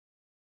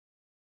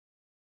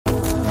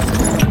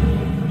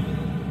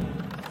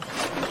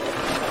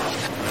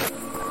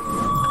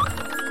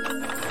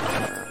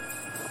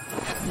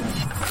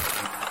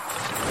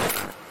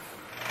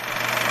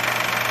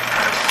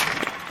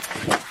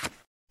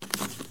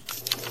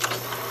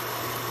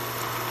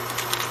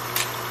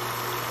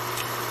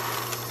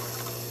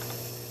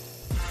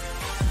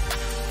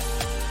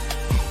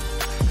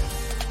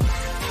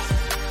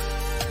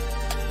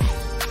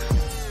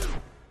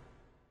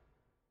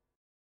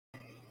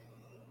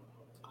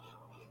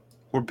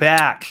We're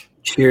back.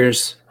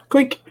 Cheers.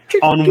 Quick.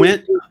 On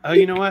when? Oh,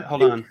 you know what?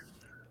 Hold on.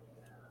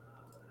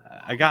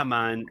 I got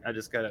mine. I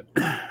just got it.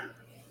 I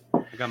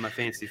got my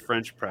fancy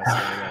French press.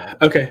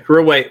 Okay,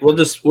 real wait. We'll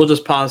just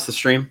pause the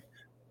stream,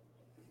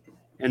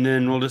 and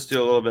then we'll just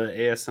do a little bit of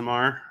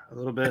ASMR. A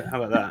little bit.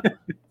 How about that?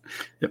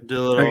 Yep. Do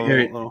a little.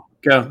 Okay, little.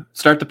 Go.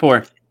 Start the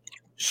pour.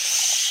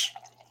 Shh.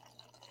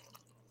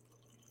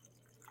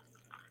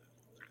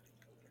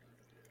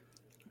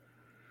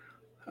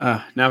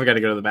 Now we got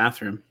to go to the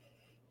bathroom.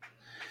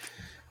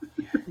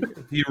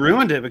 You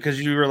ruined it because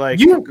you were like,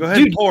 go ahead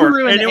and pour.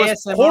 And it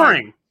was ASMR.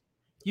 pouring.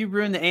 You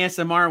ruined the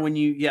ASMR when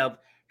you yelled,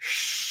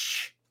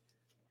 shh.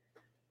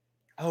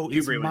 Oh,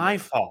 it's my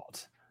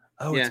fault.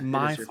 Oh, Yeah, it's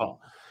my fault. fault.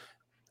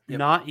 Yep.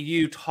 Not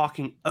you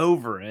talking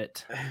over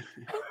it.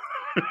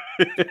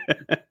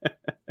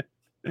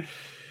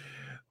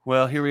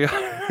 Well, here we are.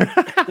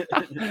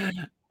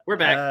 We're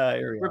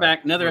back. We're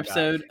back. Another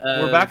episode.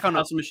 We're back on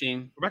Hustle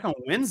Machine. We're back on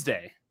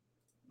Wednesday.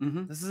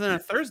 Mm-hmm. This isn't a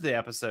Thursday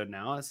episode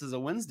now. This is a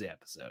Wednesday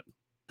episode.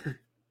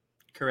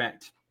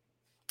 Correct.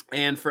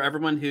 And for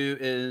everyone who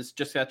is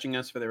just catching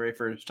us for the very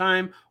first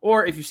time,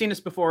 or if you've seen us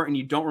before and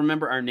you don't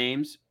remember our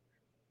names,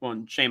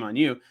 well, shame on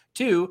you.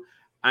 2,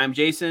 I'm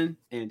Jason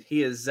and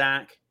he is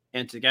Zach.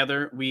 And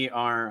together we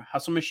are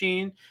Hustle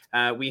Machine.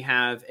 We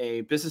have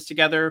a business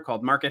together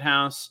called Market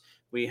House.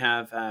 We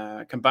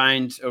have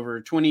combined over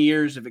 20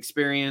 years of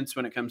experience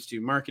when it comes to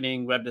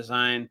marketing, web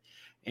design,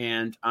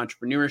 and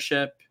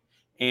entrepreneurship.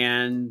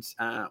 And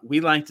we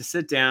like to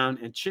sit down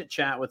and chit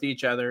chat with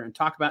each other and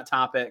talk about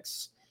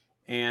topics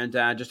and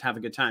just have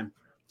a good time.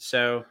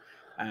 So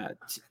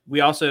we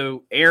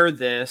also air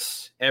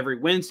this every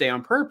Wednesday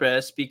on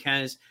purpose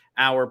because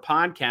our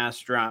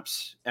podcast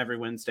drops every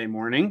Wednesday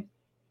morning.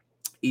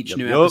 Each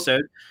new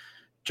episode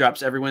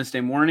drops every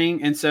Wednesday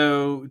morning. And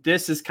so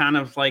this is kind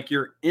of like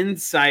your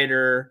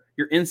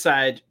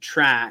inside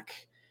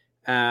track,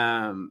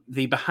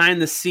 the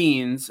behind the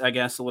scenes, I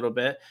guess, a little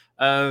bit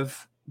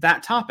of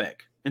that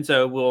topic. And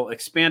so we'll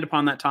expand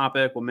upon that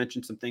topic. We'll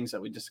mention some things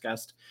that we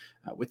discussed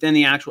within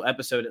the actual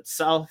episode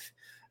itself.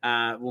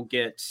 We'll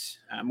get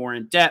more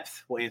in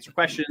depth. We'll answer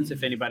questions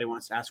if anybody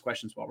wants to ask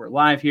questions while we're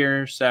live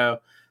here.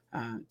 So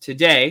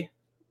today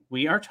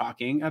we are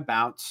talking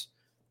about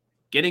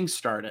getting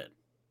started.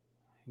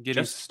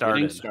 Getting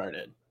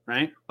started,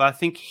 right? But I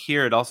think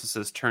here it also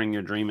says turning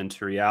your dream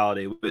into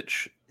reality,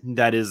 which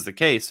that is the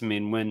case. I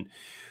mean, when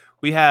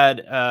we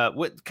had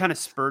what kind of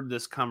spurred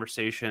this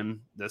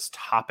conversation, this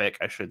topic,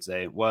 I should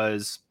say,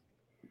 was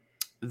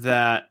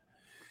that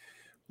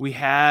we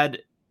had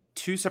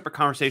 2 separate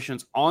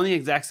conversations on the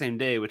exact same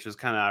day, which is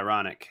kind of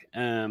ironic.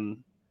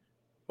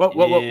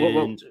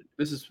 Whoa.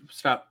 This is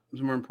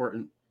more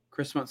important.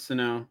 Chris wants to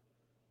know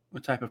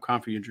what type of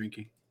coffee you're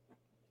drinking.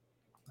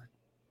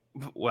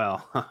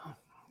 Well,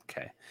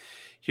 okay.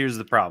 Here's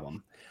the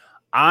problem.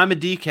 I'm a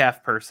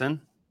decaf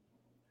person.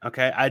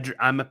 Okay,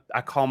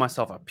 I call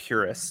myself a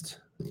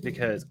purist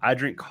because I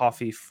drink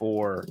coffee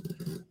for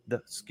the.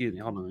 Excuse me,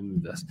 hold on, let me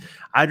move this.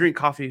 I drink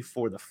coffee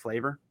for the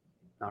flavor,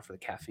 not for the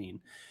caffeine.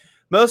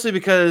 Mostly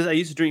because I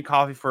used to drink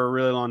coffee for a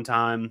really long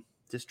time,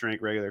 just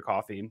drink regular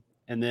coffee,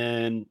 and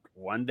then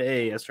one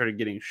day I started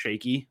getting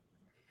shaky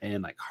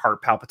and like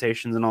heart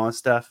palpitations and all that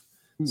stuff.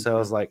 So I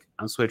was like,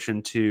 I'm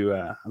switching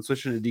to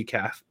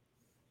decaf.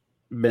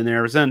 Been there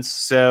ever since.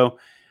 So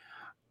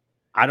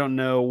I don't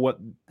know what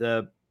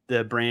the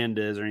brand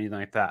is or anything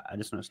like that. I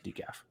just know it's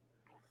decaf.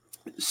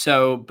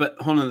 So, but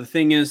hold on. The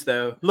thing is,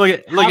 though, look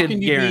at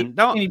Garen.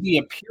 How can you be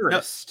a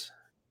purist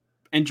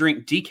and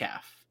drink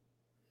decaf?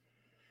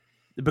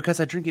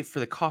 Because I drink it for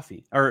the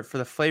coffee or for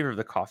the flavor of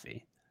the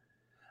coffee.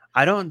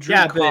 I don't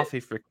drink coffee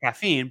for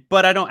caffeine,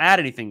 but I don't add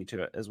anything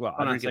to it as well.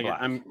 I drink it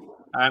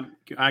black.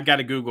 I got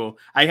to Google.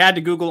 I had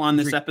to Google on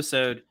this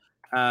episode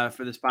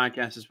for this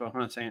podcast as well.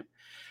 Hold on a second.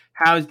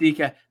 How is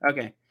decaf?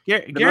 Okay.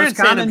 Garen's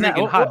saying I'm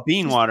drinking hot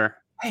bean water.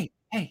 Hey.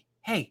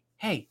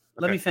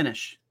 Let me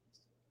finish.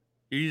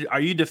 Are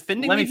you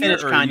defending me? Let me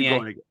finish,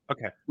 Kanye.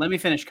 Okay. Let me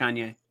finish,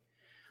 Kanye.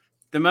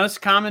 The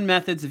most common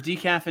methods of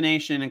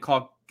decaffeination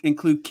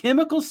include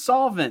chemical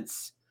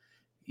solvents,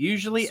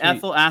 usually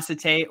ethyl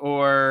acetate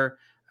or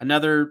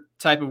another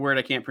type of word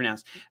I can't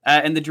pronounce.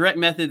 And the direct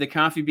method, the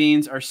coffee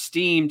beans are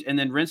steamed and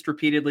then rinsed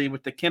repeatedly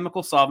with the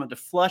chemical solvent to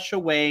flush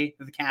away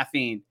the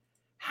caffeine.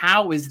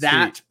 How is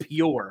that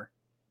pure?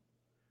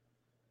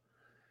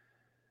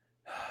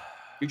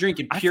 You're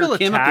drinking pure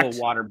chemical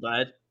water,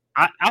 bud.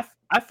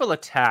 I feel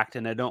attacked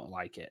and I don't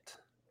like it.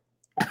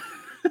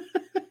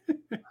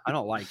 I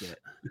don't like it.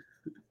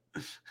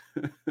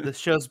 This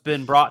show's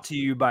been brought to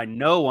you by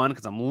no one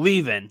because I'm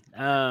leaving.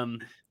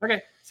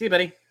 Okay, see you,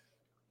 buddy.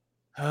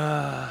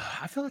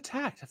 I feel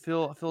attacked. I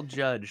feel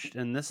judged,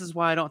 and this is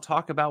why I don't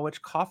talk about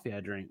which coffee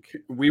I drink.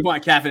 We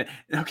want caffeine.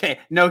 Okay,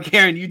 no,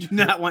 Karen, you do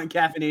not want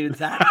caffeinated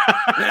Zach.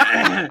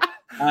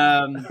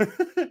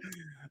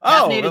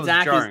 Caffeinated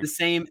Zach is the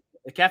same.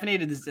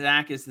 Caffeinated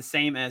Zach is the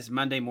same as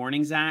Monday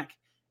morning Zach,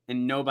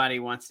 and nobody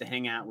wants to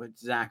hang out with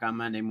Zach on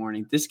Monday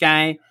morning. This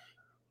guy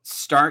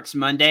starts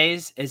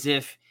Mondays as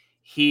if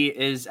he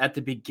is at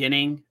the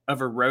beginning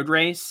of a road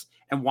race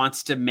and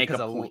wants to make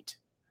Because a point.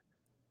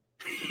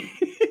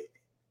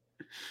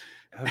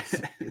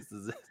 This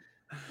is it.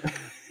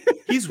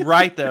 He's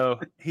right though.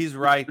 He's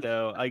right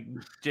though. Like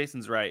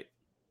Jason's right.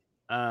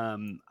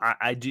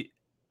 I do.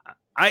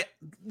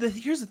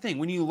 Here's the thing: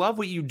 when you love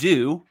what you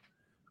do,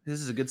 this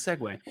is a good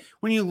segue.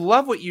 When you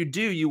love what you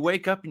do, you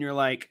wake up and you're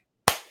like,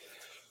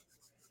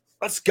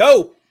 "Let's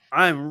go!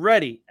 I'm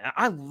ready."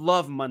 I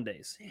love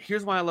Mondays.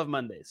 Here's why I love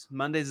Mondays.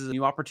 Mondays is a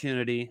new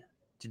opportunity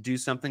to do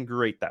something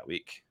great that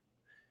week.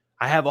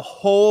 I have a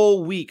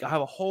whole week. I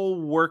have a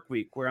whole work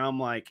week where I'm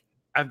like,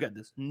 I've got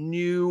this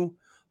new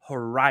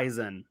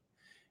horizon.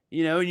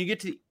 You know, and you get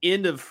to the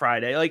end of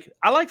Friday. Like,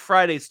 I like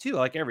Fridays too,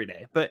 like every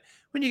day. But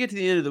when you get to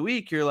the end of the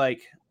week, you're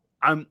like,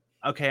 I'm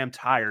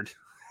tired.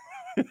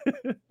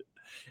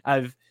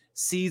 I've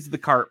seized the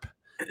carp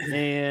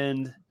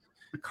and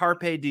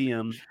carpe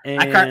diem.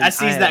 And I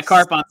seized that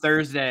carp on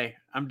Thursday.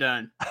 I'm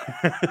done.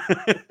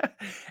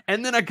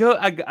 And then I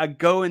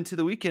go into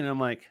the weekend and I'm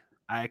like,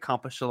 I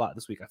accomplished a lot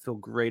this week. I feel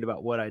great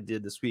about what I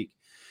did this week.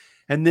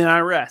 And then I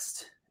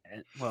rest.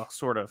 And, well,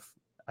 sort of.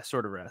 I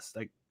sort of rest.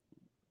 Like,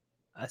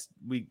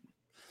 we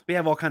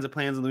have all kinds of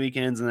plans on the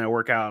weekends, and I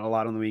work out a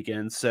lot on the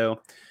weekends.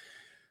 So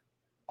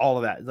all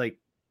of that, like,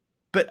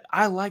 but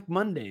I like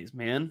Mondays,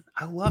 man.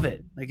 I love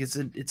it. Like, it's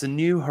a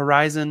new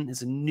horizon.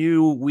 It's a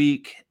new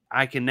week.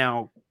 I can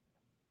now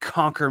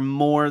conquer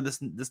more this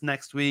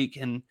next week.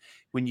 And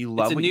when you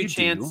love what you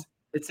do,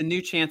 it's a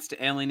new chance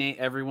to alienate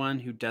everyone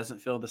who doesn't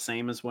feel the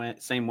same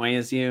way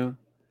as you.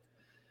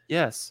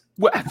 Yes.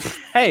 Well,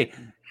 hey,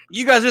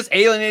 you guys just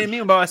alienated me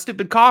about my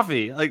stupid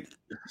coffee. Like,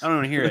 I don't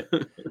want to hear it.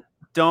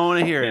 Don't want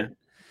to hear it.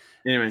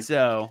 Anyway,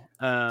 so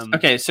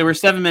okay, so we're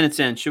 7 minutes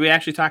in. Should we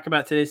actually talk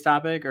about today's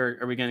topic, or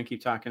are we going to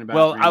keep talking about?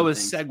 Well, I was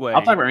segueing.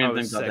 I'll talk about random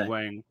things.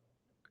 Segueing.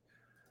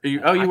 You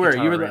were.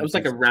 It was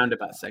like a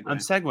roundabout segue. I'm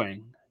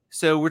segueing.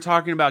 So we're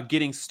talking about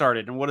getting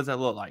started, and what does that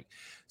look like?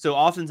 So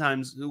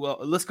oftentimes, well,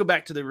 let's go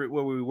back to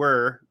where we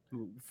were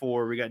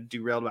before we got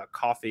derailed about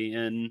coffee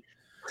and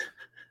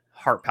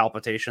heart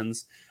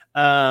palpitations.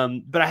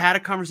 But I had a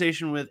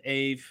conversation with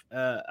a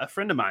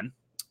friend of mine,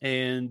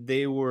 and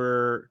they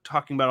were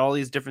talking about all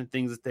these different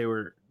things that they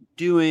were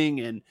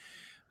doing and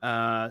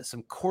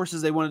some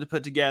courses they wanted to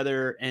put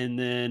together. And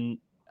then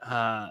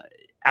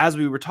as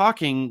we were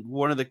talking,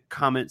 one of the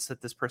comments that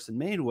this person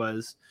made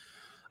was,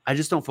 I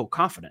just don't feel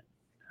confident.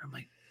 I'm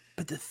like,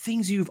 but the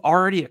things you've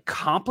already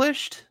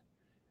accomplished,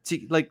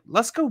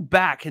 let's go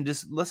back and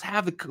just let's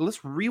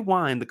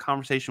rewind the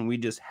conversation we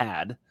just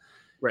had.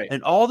 Right.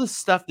 And all the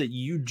stuff that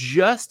you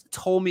just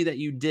told me that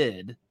you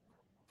did,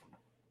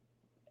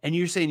 and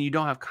you're saying you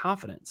don't have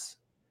confidence.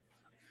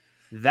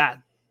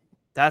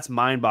 That's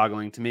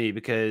mind-boggling to me,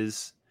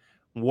 because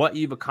what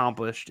you've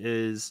accomplished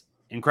is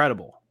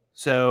incredible.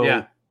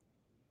 So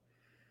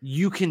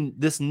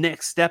this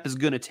next step is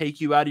going to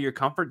take you out of your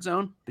comfort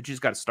zone, but you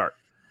just got to start.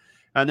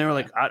 And they were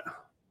like,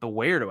 but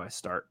where do I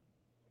start?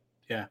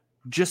 Yeah.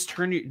 Just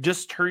turn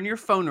your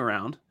phone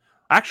around.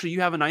 Actually,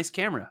 you have a nice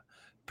camera.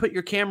 Put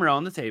your camera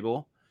on the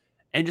table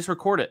and just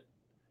record it.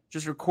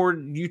 Just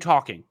record you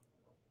talking.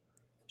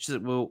 She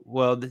said,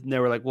 well, they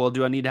were like, well,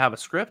 do I need to have a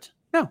script?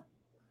 No.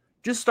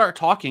 Just start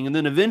talking, and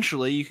then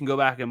eventually you can go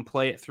back and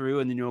play it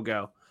through, and then you'll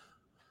go,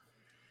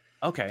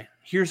 okay,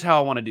 here's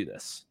how I want to do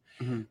this.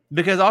 Mm-hmm.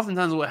 Because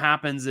oftentimes what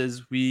happens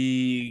is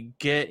we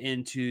get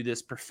into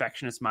this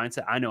perfectionist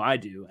mindset. I know I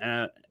do.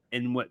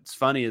 And what's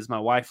funny is my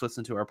wife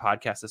listened to our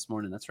podcast this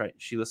morning. That's right.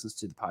 She listens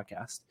to the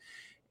podcast.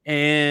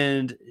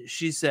 And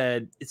she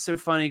said, it's so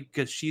funny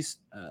because she's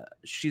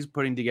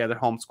putting together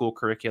homeschool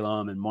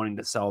curriculum and wanting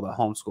to sell the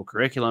homeschool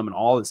curriculum and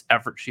all this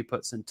effort she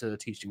puts into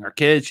teaching our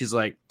kids. She's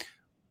like,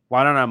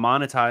 why don't I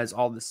monetize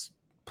all this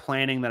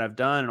planning that I've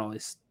done and all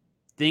these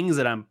things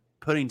that I'm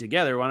putting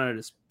together? Why don't I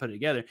just put it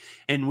together?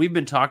 And we've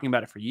been talking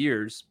about it for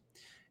years.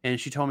 And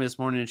she told me this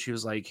morning, and she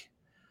was like,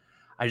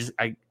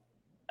 it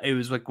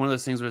was like one of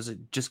those things where it's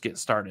like, just get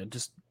started.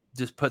 Just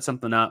put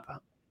something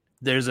up.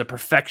 There's a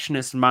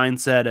perfectionist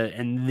mindset,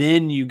 and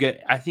then you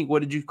get, I think,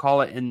 what did you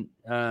call it in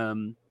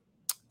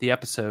the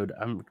episode?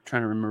 I'm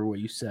trying to remember what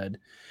you said.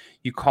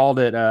 You called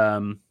it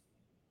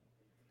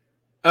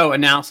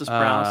analysis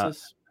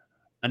paralysis.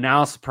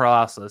 Analysis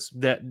paralysis.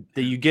 That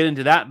you get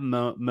into that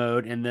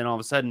mode, and then all of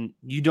a sudden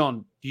you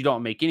don't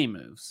make any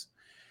moves.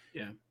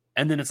 Yeah.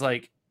 And then it's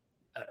like,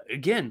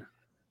 again,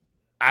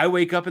 I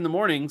wake up in the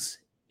mornings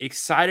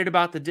excited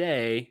about the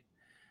day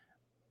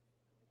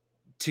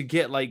to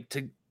get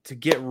to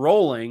get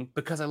rolling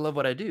because I love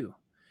what I do.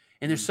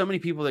 And there's so many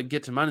people that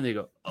get to mine and they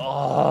go,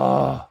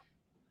 oh,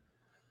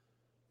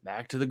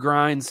 back to the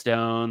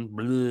grindstone,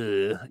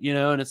 blah, you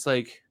know, and it's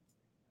like,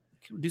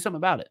 do something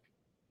about it.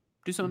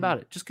 Do something about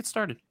it. Just get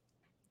started.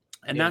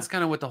 And that's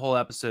kind of what the whole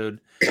episode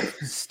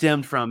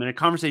stemmed from. In a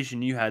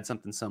conversation you had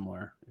something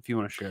similar, if you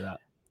want to share that.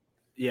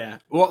 Yeah.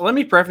 Well, let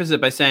me preface it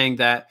by saying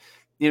that,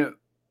 so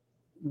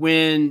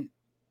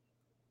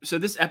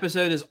this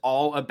episode is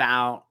all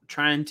about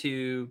trying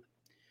to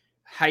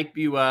hype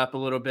you up a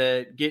little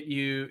bit, get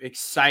you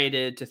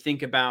excited to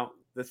think about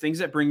the things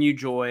that bring you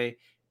joy,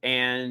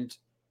 and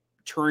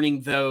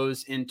turning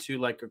those into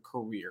like a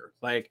career.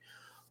 Like,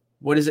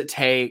 what does it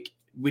take?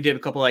 We did a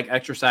couple like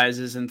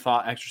exercises and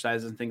thought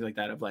exercises and things like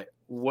that of like,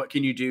 what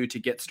can you do to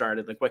get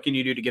started? Like, what can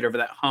you do to get over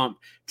that hump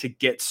to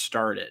get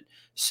started?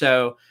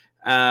 So,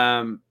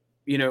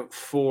 you know,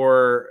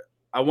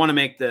 I want to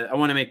make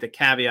the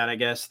caveat, I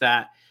guess,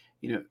 that,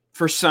 you know,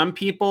 for some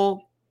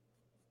people,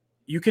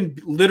 you can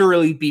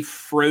literally be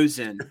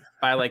frozen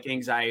by like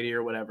anxiety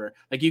or whatever.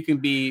 Like, you can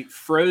be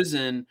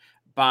frozen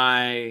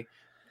by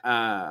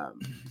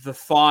the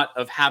thought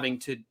of having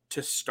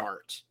to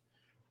start.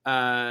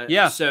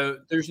 So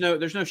there's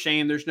no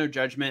shame, there's no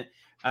judgment.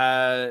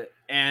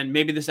 And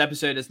maybe this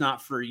episode is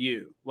not for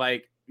you.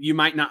 Like, you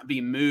might not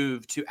be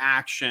moved to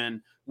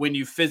action when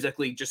you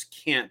physically just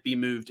can't be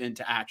moved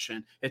into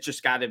action. It's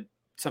just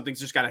something's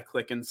just got to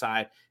click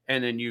inside,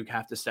 and then you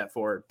have to step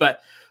forward.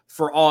 But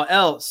for all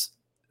else,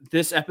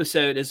 this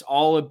episode is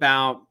all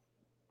about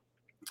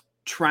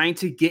trying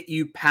to get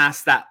you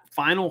past that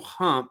final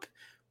hump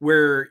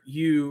where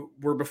you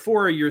were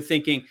before. You're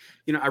thinking,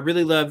 you know, I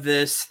really love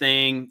this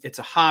thing. It's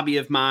a hobby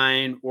of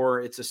mine,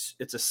 or it's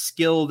a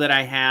skill that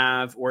I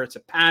have, or it's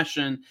a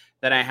passion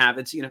that I have.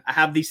 It's, you know, I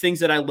have these things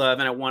that I love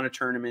and I want to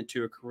turn them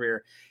into a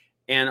career.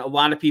 And a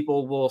lot of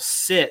people will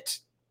sit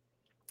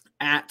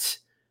at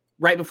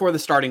right before the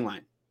starting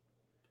line.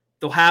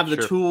 They'll have the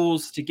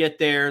tools to get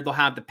there. They'll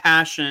have the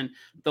passion.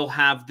 They'll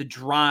have the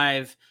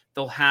drive.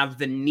 They'll have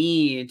the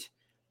need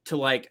to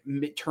like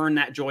turn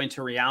that joy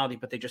into reality,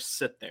 but they just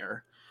sit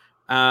there.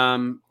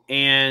 And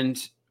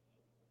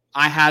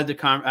I had the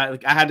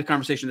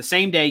conversation the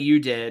same day you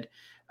did,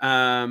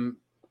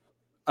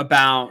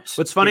 about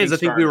what's funny is I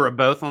think we were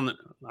both on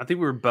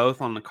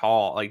the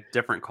call, like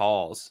different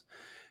calls.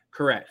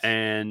 Correct.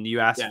 And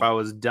you asked if I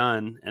was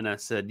done, and I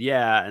said,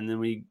 yeah. And then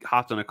we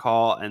hopped on a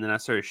call, and then I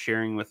started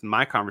sharing with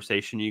my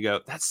conversation. You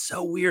go, that's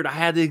so weird. I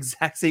had the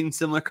exact same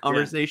similar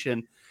conversation.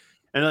 Yeah.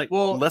 And like,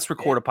 well, let's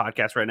record a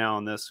podcast right now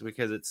on this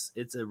because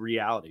it's a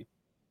reality.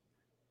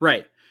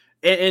 Right.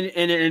 And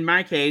in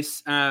my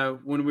case,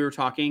 when we were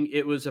talking,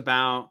 it was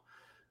about,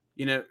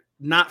 you know,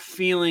 not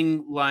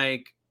feeling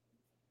like,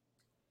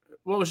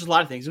 well, it was just a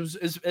lot of things.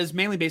 It was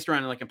mainly based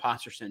around like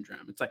imposter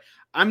syndrome. It's like,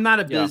 I'm not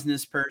a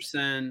business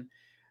person.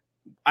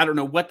 I don't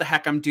know what the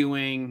heck I'm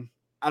doing.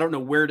 I don't know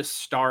where to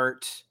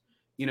start.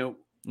 You know,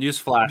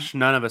 newsflash,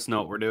 none of us know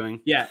what we're doing.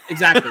 Yeah,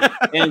 exactly.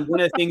 And one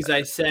of the things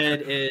I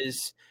said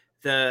is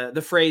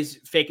the phrase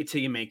 "fake it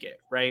till you make it."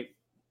 Right.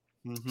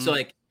 Mm-hmm. So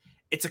like,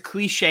 it's a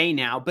cliche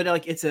now, but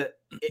like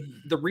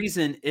the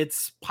reason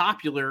it's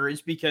popular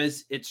is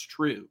because it's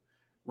true.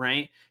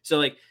 Right. So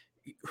like,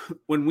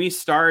 when we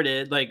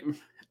started, like,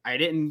 I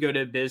didn't go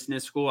to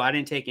business school. I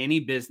didn't take any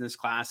business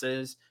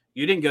classes.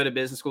 You didn't go to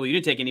business school. You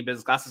didn't take any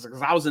business classes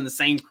because I was in the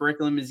same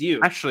curriculum as you.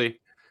 Actually,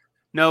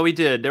 no, we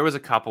did. There was a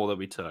couple that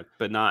we took,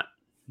 but not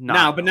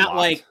like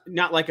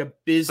a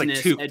business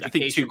education. I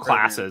think two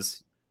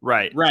classes.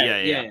 Right.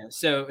 Yeah.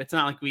 So it's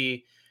not like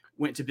we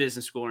went to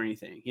business school or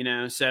anything, you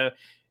know? So,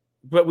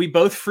 but we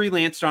both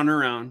freelanced on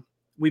our own.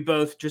 We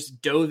both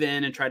just dove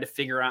in and tried to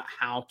figure out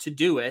how to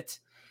do it.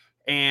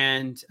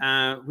 And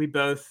we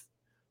both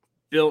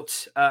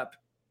built up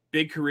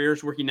big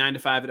careers working 9 to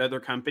 5 at other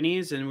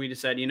companies. And we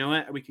decided, you know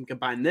what, we can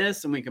combine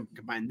this and we can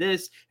combine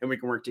this and we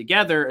can work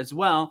together as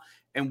well.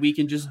 And we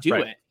can just do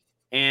it.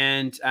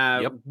 And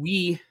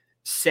we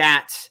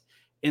sat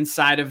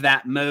inside of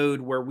that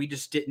mode where we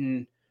just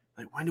didn't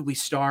like, when did we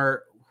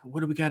start? What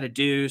do we got to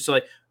do? So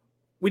like,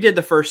 we did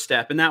the first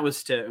step, and that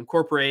was to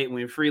incorporate, and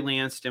we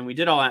freelanced and we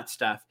did all that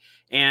stuff.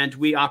 And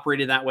we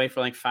operated that way for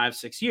like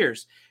 5-6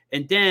 years.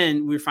 And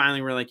then we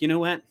finally were like, you know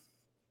what?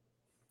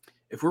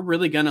 If we're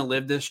really going to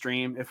live this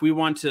dream, if we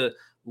want to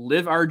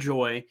live our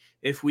joy,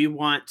 if we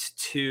want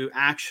to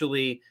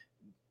actually,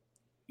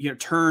 you know,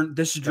 turn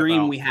this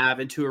dream we have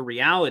into a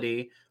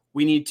reality,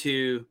 we need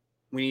to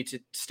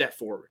step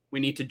forward. We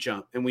need to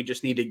jump, and we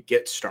just need to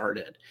get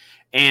started.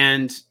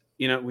 And,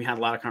 you know, we had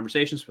a lot of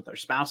conversations with our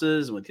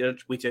spouses and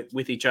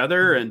with each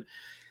other, and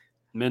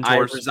mentors. I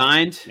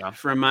resigned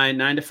from my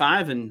 9 to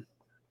 5 and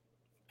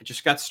I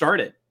just got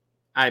started.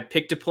 I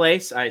picked a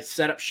place. I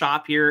set up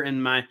shop here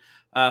in my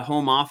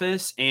home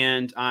office,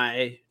 and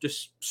I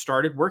just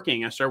started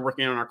working. I started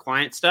working on our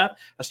client stuff.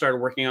 I started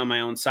working on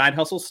my own side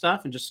hustle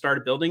stuff and just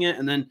started building it.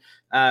 And then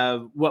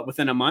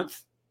within a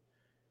month,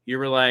 you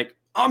were like,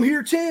 I'm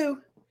here too.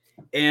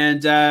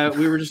 And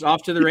we were just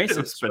off to the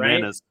races.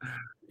 Bananas. Right?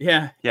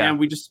 Yeah. And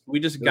we just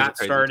got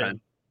started.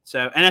 Time.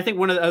 So, and I think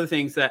one of the other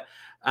things that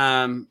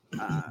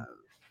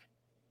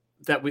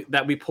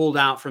that we pulled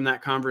out from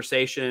that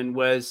conversation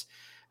was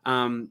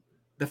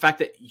the fact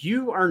that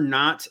you are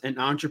not an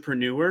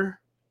entrepreneur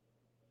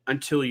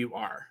until you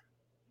are,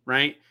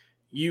 right?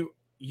 You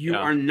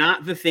are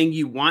not the thing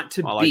you want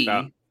to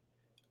be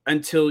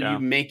until you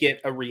make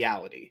it a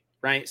reality,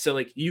 right? So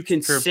like, you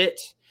can sit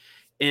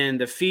in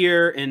the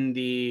fear and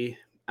the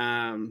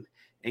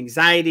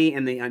anxiety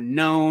and the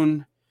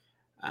unknown,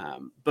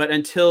 but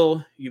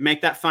until you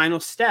make that final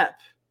step,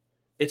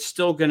 it's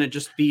still going to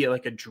just be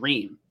like a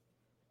dream.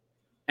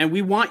 And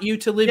we want you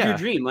to live your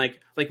dream. Like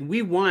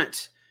we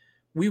want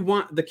we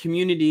want the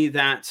community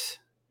that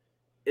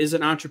is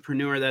an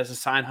entrepreneur, that is a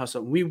side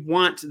hustle. We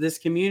want this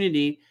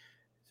community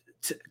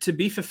to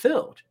be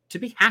fulfilled, to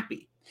be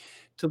happy,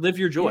 to live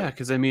your joy. Yeah,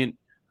 because I mean,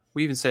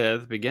 we even say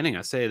at the beginning,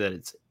 I say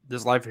that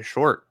this life is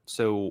short.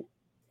 So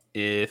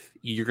if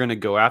you're going to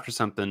go after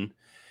something,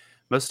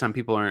 most of the time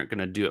people aren't going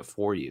to do it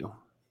for you.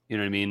 You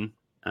know what I mean?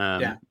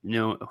 Yeah. You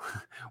know,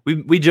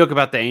 we joke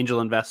about the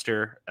angel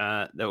investor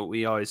that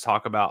we always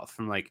talk about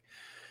from like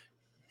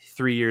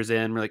 3 years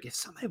in. We're like, if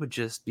somebody would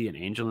just be an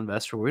angel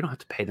investor, we don't have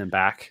to pay them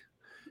back.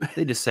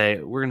 They just say,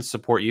 we're going to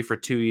support you for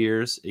 2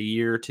 years, a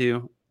year or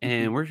two.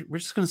 And we're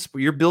just going to,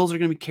 your bills are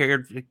going to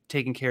be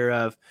taken care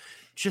of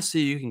just so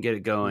you can get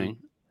it going.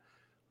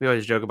 We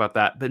always joke about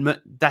that,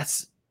 but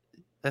that's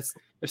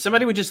if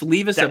somebody would just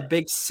leave us a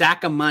big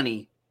sack of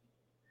money,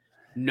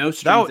 no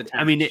strings attached.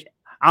 I mean,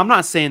 I'm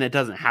not saying it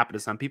doesn't happen to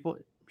some people.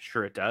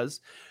 Sure, it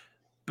does,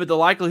 but the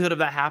likelihood of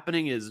that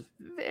happening is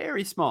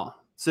very small.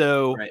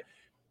 So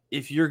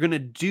if you're going to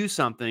do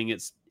something,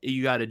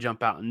 you got to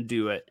jump out and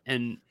do it.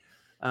 And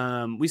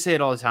we say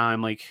it all the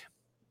time. Like,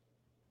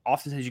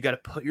 oftentimes you got to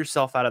put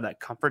yourself out of that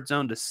comfort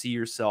zone to see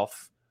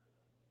yourself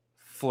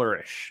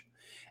flourish.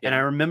 Yeah. And I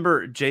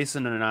remember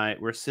Jason and I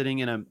were sitting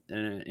in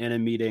a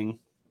meeting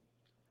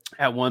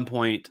at one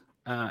point,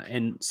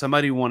 and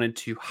somebody wanted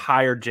to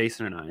hire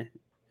Jason and I,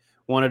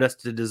 wanted us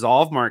to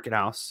dissolve Market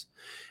House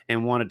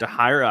and wanted to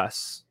hire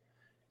us.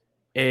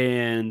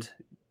 And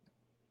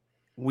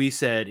we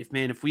said,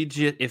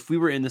 if we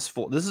were in this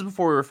this is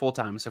before we were full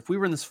time. So if we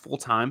were in this full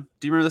time,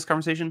 do you remember this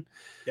conversation?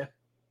 Yeah.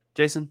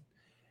 Jason?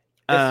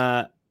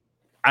 Yes.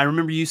 I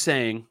remember you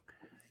saying,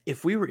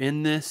 if we were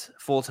in this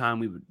full time,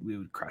 we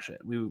would crush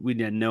it.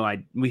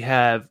 We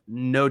have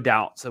no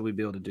doubts that we'd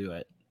be able to do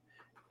it.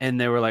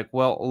 And they were like,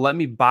 well, let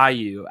me buy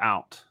you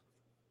out.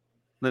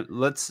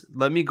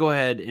 Let me go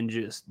ahead and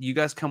you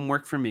guys come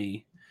work for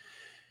me.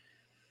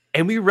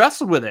 And we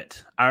wrestled with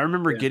it. I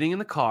remember getting in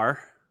the car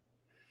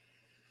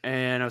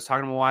and I was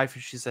talking to my wife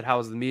and she said, how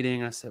was the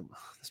meeting? And I said, well,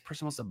 this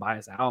person wants to buy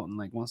us out and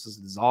like wants us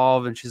to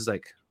dissolve. And she's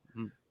like,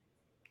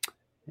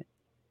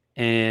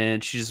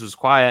 and she just was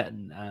quiet.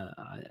 And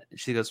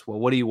she goes, well,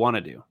 what do you want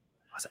to do?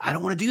 I said, I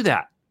don't want to do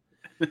that.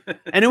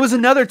 And it was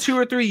another 2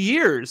 or 3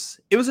 years.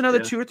 It was another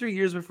 2 or 3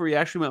 years before we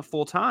actually went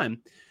full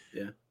time.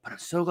 Yeah. But I'm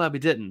so glad we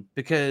didn't,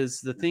 because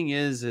the thing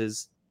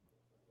is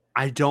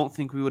I don't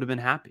think we would have been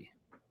happy.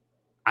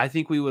 I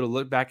think we would have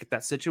looked back at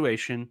that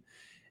situation,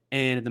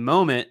 and at the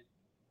moment,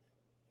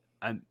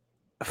 I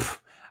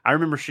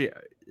remember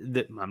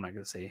I'm not going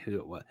to say who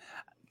it was.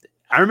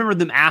 I remember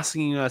them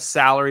asking us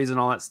salaries and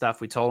all that stuff.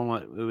 We told them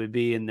what it would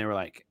be, and they were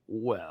like,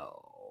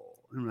 well,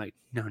 and we're like,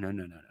 no.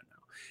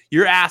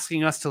 You're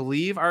asking us to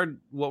leave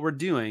what we're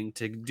doing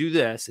to do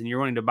this, and you're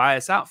wanting to buy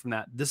us out from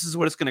that. This is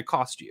what it's going to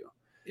cost you.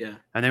 Yeah.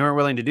 And they weren't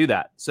willing to do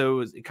that.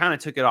 So it kind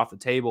of took it off the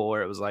table,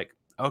 where it was like,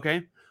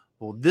 okay,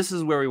 well, this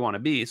is where we want to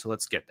be, so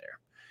let's get there.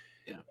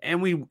 Yeah.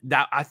 And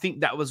I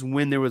think that was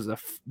when there was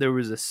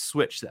a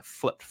switch that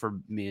flipped for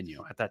me and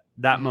you at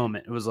that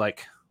moment. It was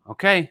like,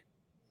 okay,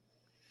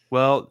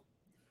 well,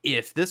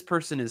 if this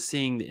person is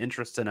seeing the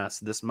interest in us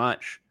this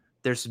much,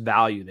 there's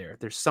value there.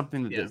 There's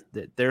something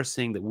that they're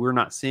seeing that we're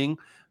not seeing.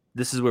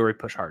 This is where we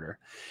push harder.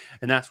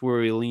 And that's where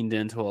we leaned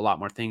into a lot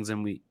more things,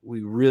 and we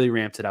really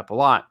ramped it up a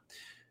lot.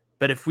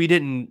 But if we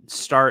didn't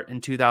start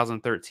in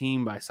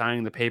 2013 by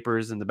signing the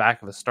papers in the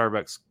back of a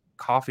Starbucks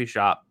coffee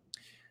shop,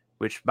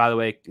 which, by the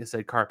way, it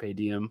said Carpe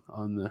Diem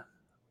on the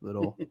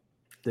little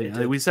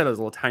thing. We said it was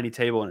a little tiny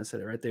table, and it said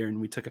it right there, and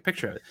we took a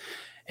picture of it.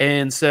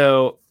 And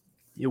so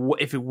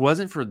if it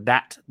wasn't for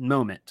that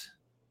moment,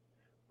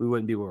 we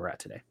wouldn't be where we're at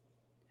today.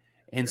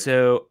 And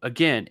so,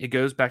 again, it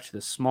goes back to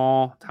the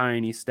small,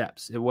 tiny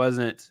steps. It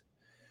wasn't.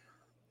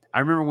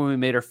 I remember when we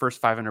made our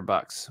first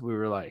 $500, we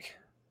were like,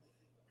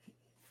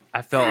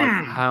 I felt like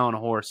high on a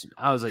horse.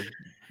 I was like,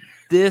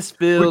 this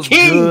feels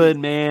good,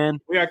 man.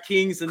 We are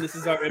kings, and this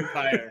is our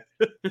empire.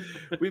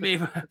 We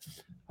made.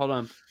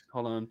 Hold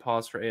on.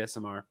 Pause for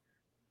ASMR.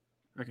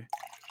 Okay.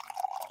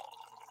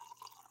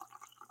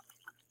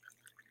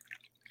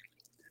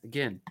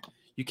 Again,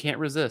 you can't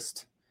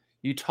resist.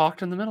 You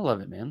talked in the middle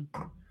of it, man.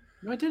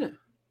 No, I didn't.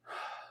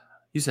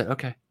 You said,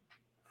 okay.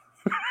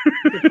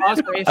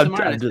 Pause for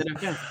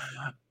ASMR.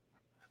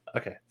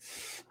 Okay.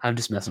 I'm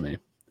just messing with you.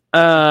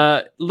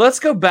 Let's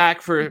go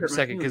back for a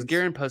second, because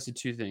Garen posted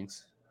 2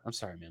 things. I'm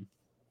sorry, man.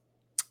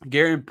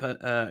 Garen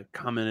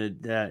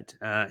commented that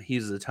he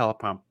uses a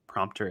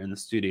teleprompter in the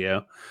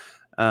studio.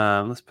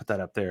 Let's put that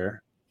up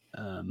there.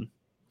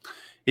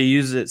 He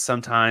uses it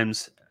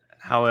sometimes.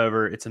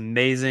 However, it's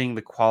amazing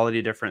the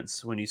quality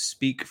difference when you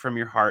speak from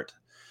your heart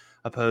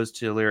opposed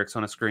to lyrics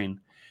on a screen.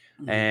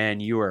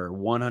 And you are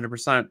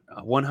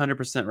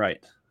 100%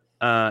 right.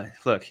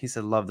 Look, he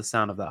said, love the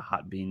sound of that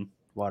hot bean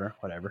water,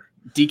 whatever.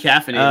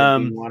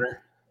 Decaffeinated bean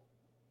water.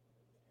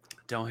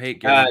 Don't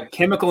hate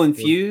chemical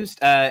infused,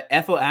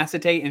 ethyl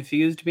acetate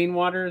infused bean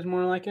water is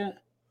more like it.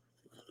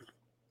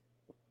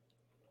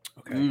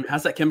 Okay.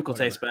 How's that chemical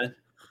taste, bud?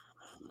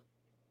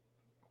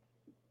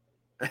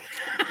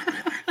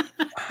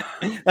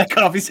 That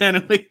coffee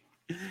sounded like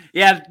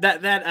Yeah,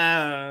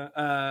 the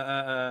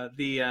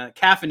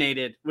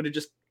caffeinated would have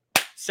just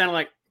sounded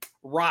like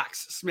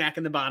rocks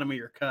smacking the bottom of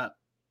your cup.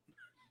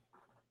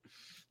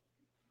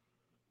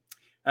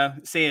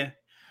 See ya.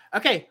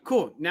 Okay,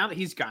 cool. Now that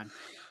he's gone.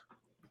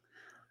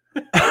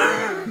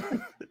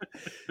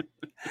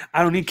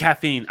 I don't need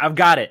caffeine. I've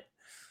got it.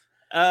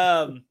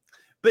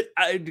 But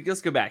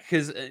let's go back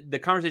because the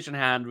conversation I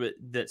had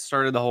that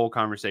started the whole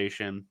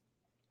conversation.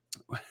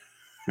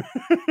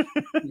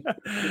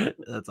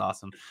 That's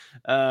awesome.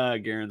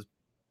 Garen's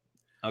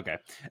okay.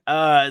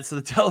 So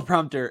the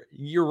teleprompter,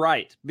 you're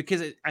right,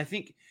 because I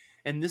think,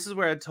 and this is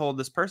where I told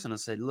this person, I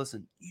said,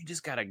 listen, you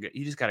just gotta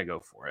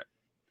go for it.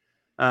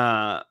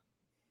 We're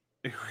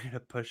gonna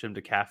push him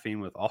to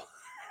caffeine with all.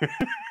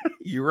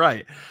 You're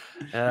right.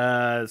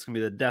 It's gonna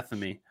be the death of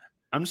me.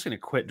 I'm just gonna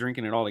quit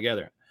drinking it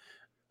altogether.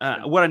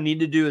 What I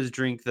need to do is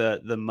drink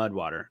the mud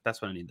water.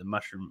 That's what I need. The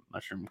mushroom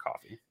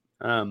coffee.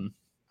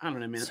 I don't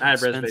know, man. So I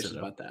have reservations expensive,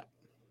 about that.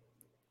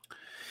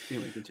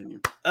 Anyway, continue.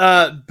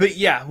 But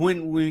yeah,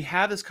 when we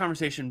have this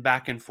conversation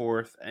back and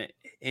forth,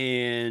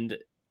 and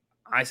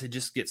I said,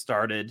 just get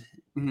started.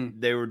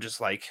 Mhm. They were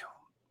just like,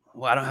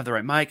 well, I don't have the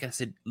right mic. I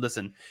said,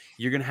 listen,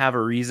 you're gonna have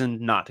a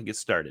reason not to get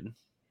started.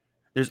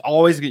 There's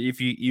always, if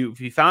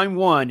you find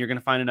one, you're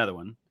gonna find another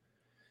one.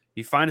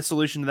 You find a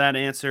solution to that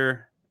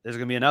answer, there's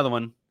gonna be another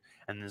one,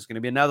 and there's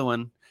gonna be another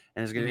one, and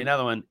there's gonna be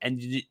another one, and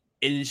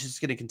it's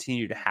just gonna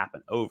continue to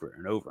happen over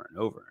and over and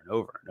over and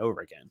over and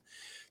over again,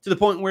 to the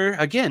point where,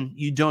 again,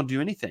 you don't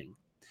do anything.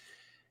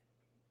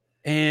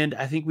 And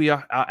I think we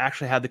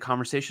actually had the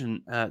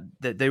conversation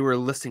that they were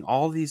listing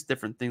all these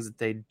different things that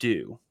they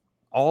do.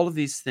 All of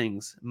these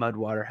things,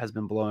 Mudwater has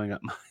been blowing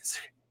up.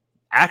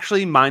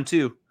 Actually, mine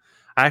too.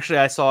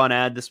 I saw an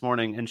ad this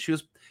morning, and she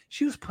was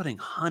putting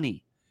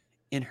honey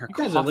in her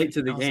coffee. You guys are late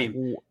to the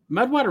game.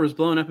 Mudwater was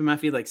blowing up in my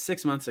feed like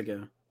 6 months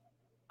ago.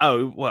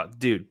 Oh, well,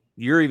 dude,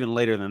 you're even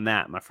later than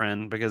that, my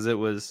friend, because it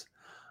was,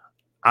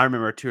 I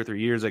remember 2 or 3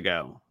 years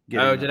ago.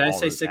 Oh, did I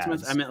say 6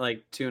 months? I meant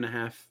like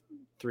 2.5,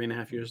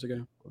 3.5 years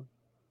ago.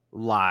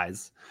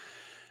 Lies.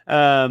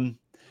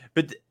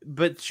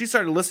 But she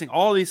started listing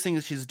all these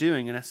things she's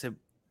doing, and I said,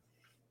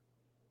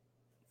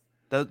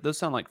 those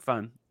sound like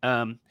fun.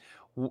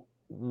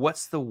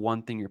 What's the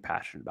one thing you're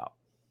passionate about?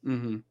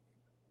 Mm-hmm.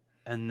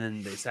 And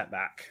then they sat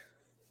back,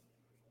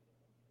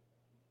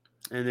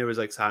 and there was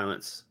like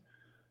silence,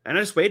 and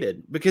I just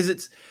waited,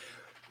 because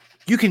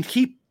you can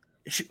keep,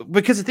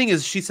 because the thing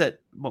is,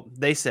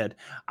 they said,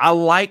 I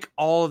like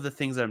all of the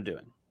things that I'm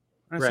doing.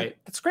 And I said,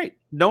 that's great.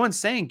 No one's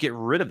saying get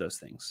rid of those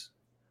things,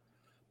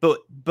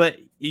 but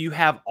you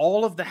have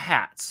all of the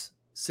hats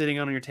sitting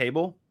on your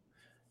table.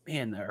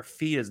 Man, our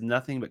feed is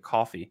nothing but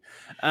coffee.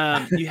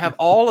 You have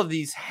all of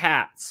these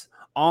hats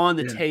on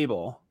the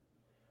table.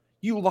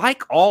 You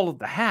like all of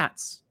the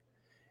hats,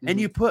 and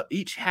you put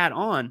each hat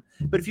on.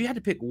 But if you had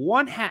to pick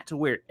one hat to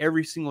wear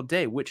every single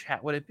day, which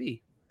hat would it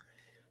be?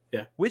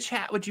 Yeah. Which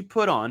hat would you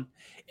put on?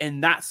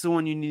 And that's the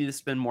one you need to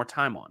spend more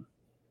time on.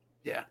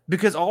 Yeah.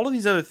 Because all of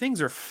these other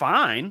things are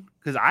fine,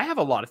 because I have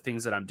a lot of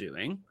things that I'm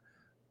doing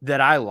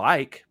that I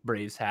like.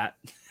 Braves hat.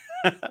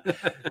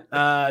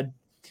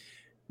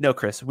 No,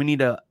 Chris, we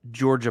need a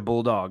Georgia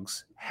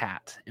Bulldogs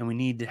hat, and we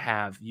need to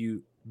have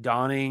you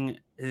donning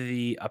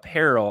the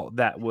apparel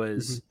that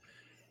was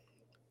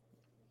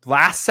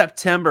last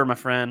September, my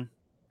friend.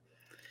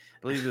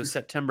 I believe it was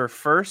September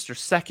 1st or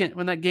 2nd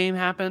when that game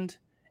happened.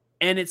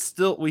 And it's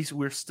still,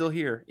 we're still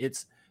here.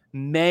 It's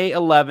May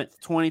 11th,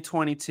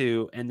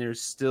 2022, and there's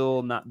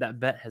still not, that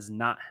bet has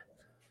not,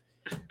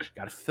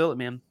 got to fill it,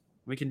 man.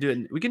 We can do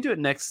it. We can do it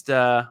next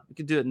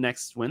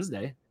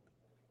Wednesday.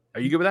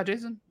 Are you good with that,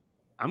 Jason?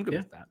 I'm good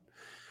with that.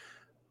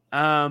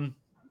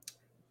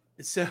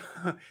 So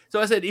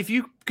I said, if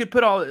you could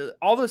put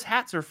all those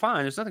hats are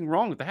fine. There's nothing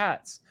wrong with the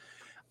hats.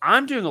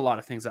 I'm doing a lot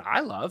of things that I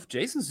love.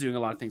 Jason's doing a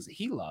lot of things that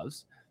he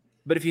loves.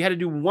 But if you had to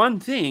do one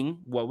thing,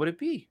 what would it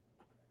be?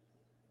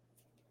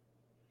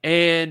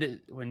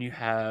 And when you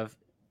have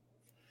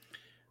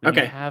mine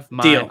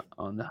deal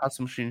on the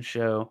Hustle Machine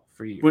show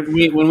for you.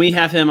 When we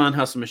have him on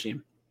Hustle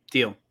Machine,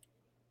 deal.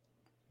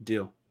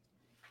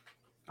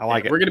 I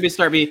like it. We're gonna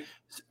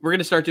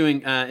start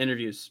doing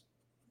interviews,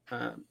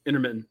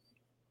 intermittent,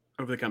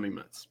 over the coming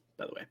months.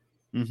 By the way.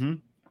 Mm-hmm.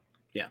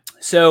 Yeah.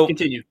 So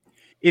continue.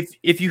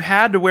 If you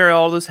had to wear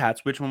all those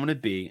hats, which one would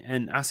it be?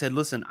 And I said,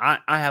 listen, I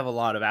have a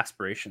lot of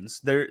aspirations.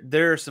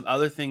 There are some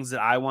other things that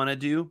I want to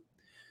do,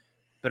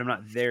 but I'm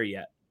not there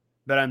yet.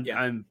 But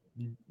I'm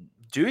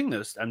doing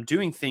those. I'm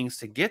doing things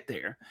to get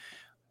there.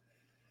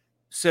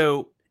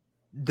 So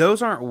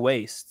those aren't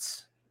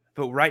wastes.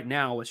 But right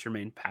now, what's your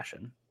main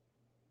passion?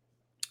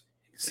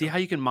 See how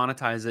you can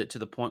monetize it to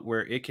the point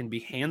where it can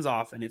be hands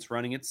off and it's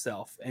running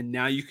itself. And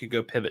now you can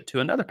go pivot to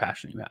another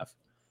passion you have.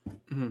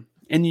 Mm-hmm.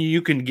 And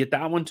you can get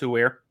that one to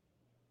where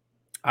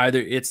either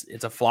it's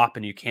a flop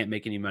and you can't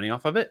make any money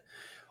off of it,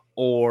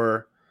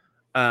 or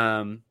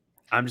I'm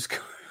just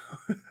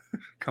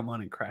come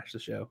on and crash the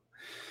show.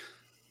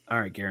 All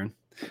right, Garen.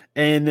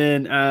 And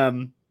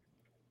then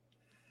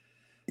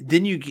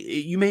then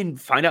you may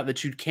find out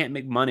that you can't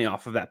make money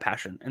off of that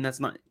passion, and that's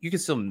not. You can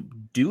still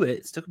do it.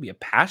 It still can be a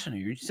passion.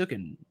 You still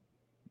can,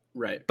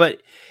 right?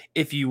 But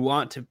if you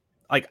want to,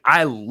 like,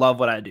 I love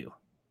what I do.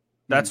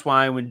 That's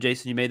why when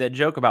Jason, you made that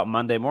joke about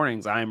Monday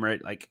mornings, I'm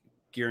right, like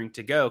gearing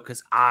to go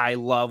because I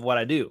love what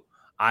I do.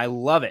 I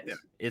love it. Yeah.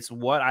 It's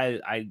what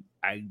I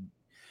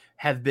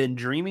have been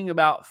dreaming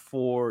about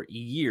for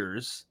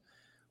years.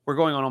 We're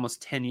going on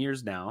almost 10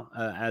 years now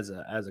as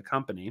a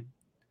company.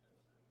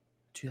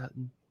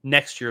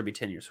 Next year will be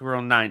 10 years. So we're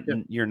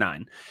on year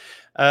 9.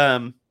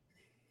 And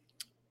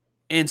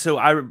so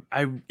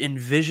I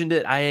envisioned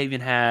it. I even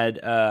had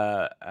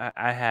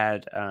I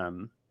had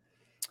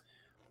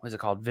what is it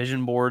called?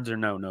 Vision boards or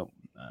no,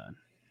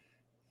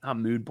 not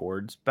mood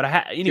boards. But I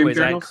had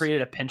I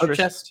created a Pinterest.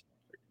 Chest?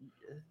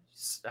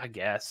 I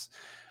guess.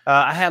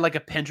 I had like a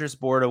Pinterest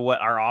board of what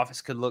our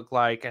office could look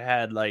like. I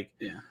had like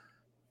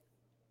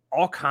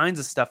all kinds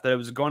of stuff that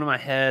was going in my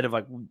head of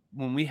like,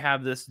 when we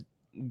have this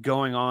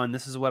going on,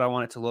 this is what I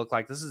want it to look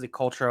like. This is the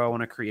culture I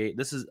want to create.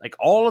 This is like,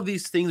 all of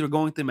these things were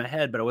going through my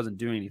head, but I wasn't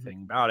doing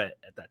anything about it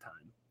at that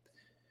time.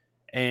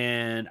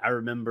 And I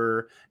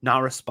remember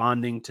not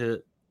responding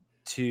to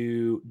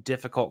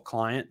difficult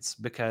clients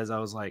because I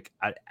was like,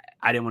 I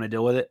didn't want to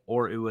deal with it,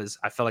 or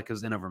I felt like it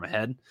was in over my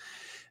head.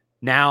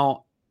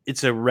 Now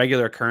it's a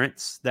regular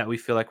occurrence that we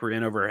feel like we're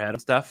in over our head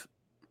and stuff,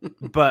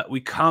 but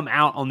we come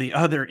out on the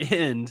other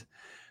end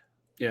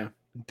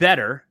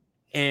better,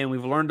 and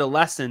we've learned a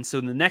lesson.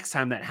 So the next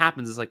time that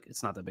happens, it's like,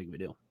 it's not that big of a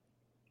deal.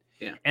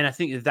 Yeah. And I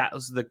think that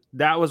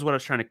was what I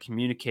was trying to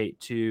communicate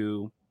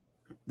to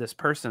this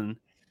person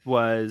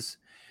was,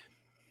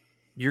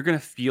 you're going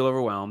to feel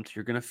overwhelmed.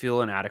 You're going to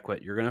feel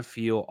inadequate. You're going to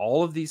feel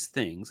all of these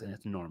things, and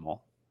it's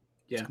normal.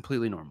 Yeah. It's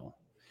completely normal.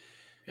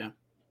 Yeah.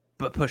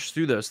 But push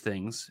through those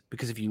things,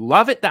 because if you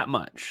love it that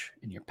much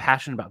and you're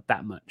passionate about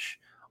that much,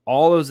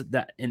 all those,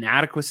 that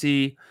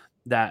inadequacy,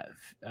 that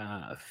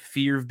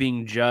fear of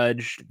being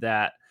judged,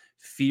 that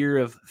fear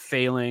of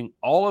failing,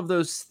 all of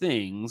those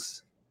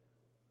things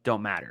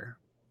don't matter,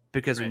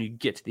 because when you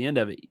get to the end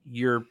of it,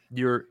 you're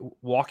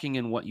walking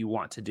in what you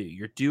want to do.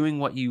 You're doing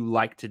what you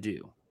like to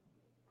do.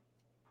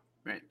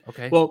 Right.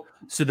 Okay. Well,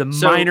 so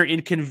minor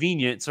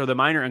inconvenience or the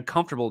minor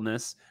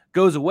uncomfortableness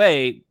goes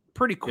away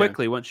pretty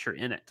quickly once you're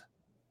in it.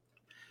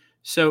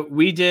 So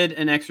we did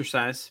an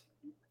exercise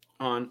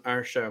on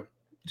our show.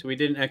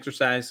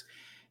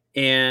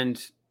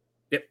 And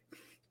get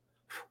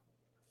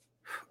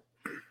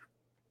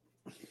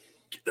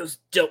those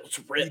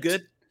delts ripped. You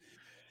good?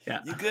 Yeah.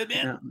 You good,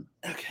 man?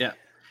 Yeah. Okay. Yeah.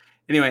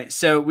 Anyway,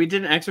 so we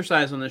did an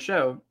exercise on the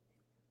show.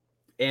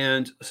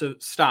 And so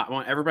stop. I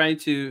want everybody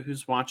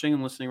who's watching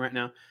and listening right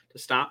now to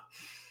stop.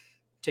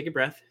 Take a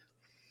breath.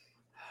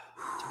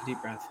 Take a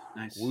deep breath.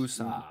 Nice.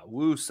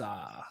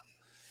 Woosah.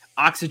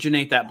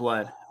 Oxygenate that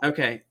blood.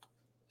 Okay.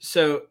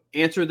 So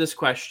answer this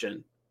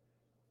question.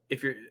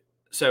 If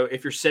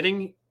you're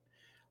sitting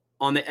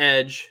on the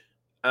edge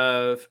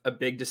of a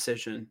big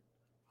decision,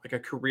 like a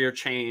career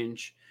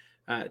change,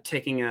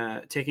 taking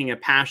a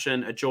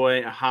passion, a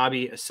joy, a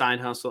hobby, a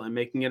side hustle, and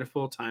making it a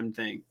full-time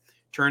thing,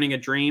 turning a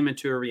dream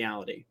into a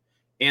reality,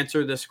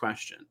 answer this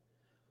question.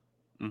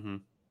 Mm-hmm.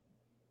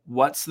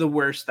 What's the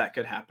worst that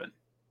could happen?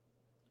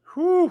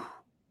 Whew.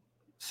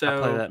 So I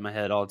play that in my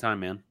head all the time,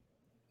 man.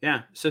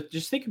 Yeah. So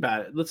just think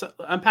about it. Let's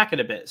unpack it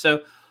a bit.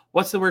 So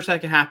what's the worst that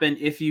could happen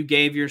if you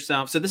gave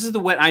yourself? So this is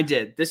what I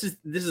did. This is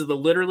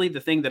literally the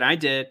thing that I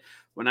did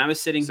when I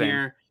was sitting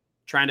here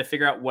trying to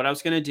figure out what I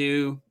was going to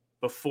do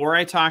before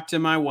I talked to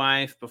my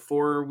wife,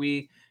 before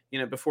we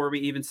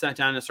even sat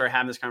down and started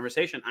having this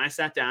conversation. I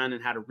sat down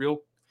and had a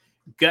real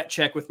gut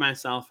check with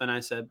myself. And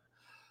I said,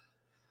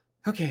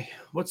 okay,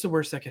 what's the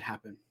worst that could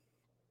happen?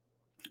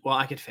 Well,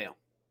 I could fail.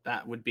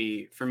 That would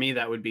be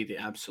the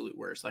absolute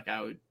worst. Like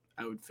I would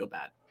feel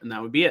bad, and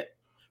that would be it.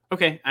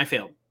 Okay, I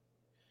failed.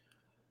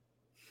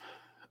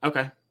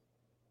 Okay.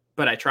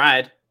 But I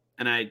tried,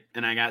 and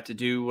I got to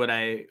do what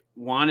I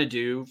want to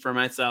do for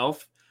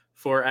myself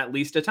for at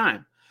least a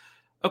time.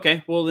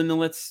 Okay, well then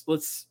let's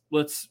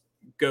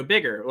go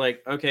bigger.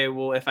 Like, okay,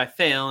 well if I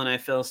fail and I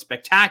fail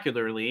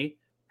spectacularly,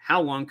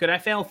 how long could I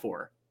fail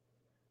for?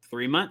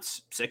 3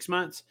 months, 6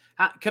 months?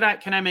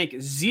 Can I make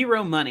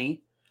zero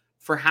money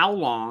for how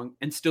long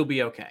and still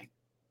be okay?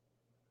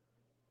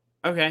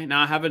 Okay,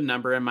 now I have a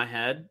number in my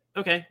head.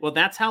 Okay, well,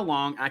 that's how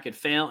long I could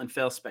fail and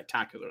fail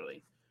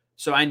spectacularly.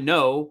 So I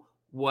know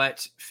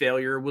what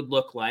failure would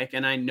look like,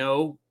 and I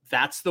know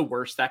that's the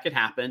worst that could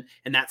happen,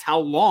 and that's how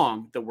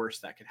long the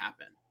worst that could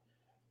happen,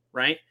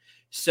 right?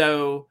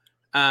 So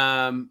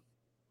there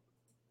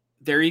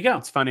you go.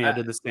 It's funny. I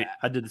did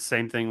the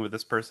same thing with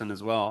this person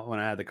as well when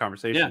I had the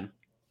conversation.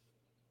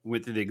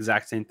 With the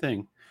exact same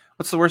thing.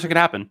 What's the worst that could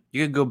happen?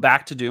 You could go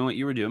back to doing what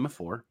you were doing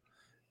before.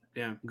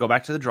 Yeah. Go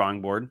back to the drawing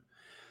board.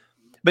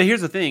 But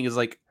here's the thing is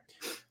like,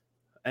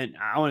 and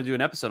I want to do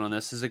an episode on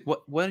this, is like,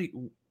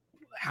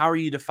 how are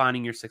you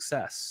defining your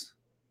success?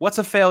 What's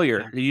a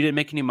failure? Yeah. You didn't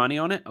make any money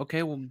on it?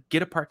 Okay, well,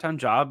 get a part-time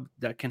job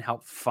that can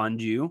help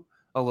fund you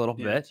a little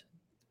bit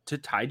to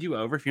tide you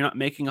over if you're not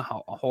making a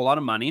whole lot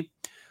of money.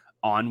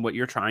 on what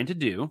you're trying to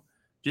do.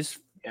 Just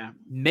Yeah.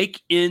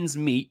 make ends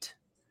meet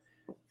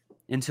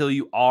until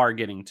you are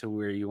getting to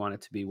where you want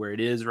it to be, where it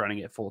is running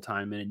it full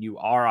time and you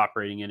are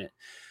operating in it.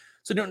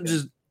 So don't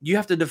just, you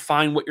have to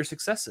define what your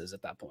success is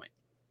at that point.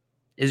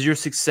 Is your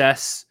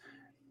success,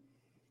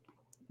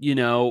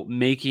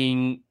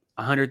 making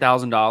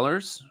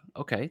 $100,000?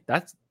 Okay.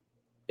 That's,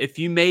 if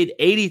you made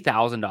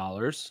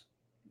 $80,000,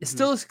 it's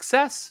still a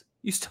success.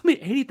 You still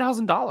made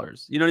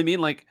 $80,000. You know what I mean?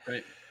 Like,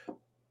 right.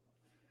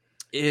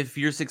 If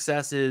your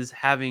success is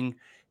having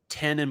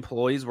 10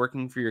 employees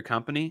working for your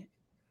company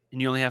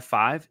and you only have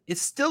 5,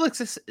 it's still a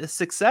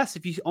success.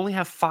 If you only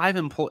have 5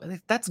 employees,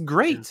 that's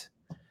great.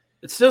 Yeah.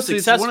 It's still So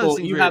successful.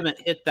 You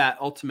haven't hit that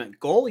ultimate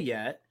goal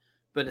yet,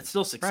 but it's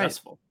still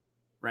successful,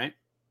 right?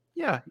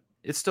 Yeah,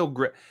 it's still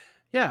great.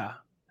 Yeah.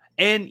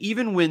 And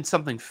even when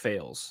something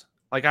fails,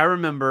 like I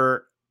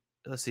remember,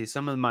 let's see,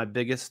 some of my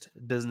biggest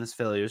business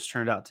failures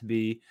turned out to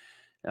be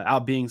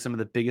being some of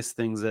the biggest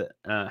things that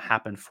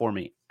happened for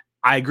me.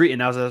 I agree, and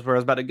that's where I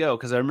was about to go,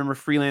 because I remember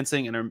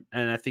freelancing,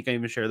 and I think I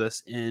even share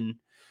this in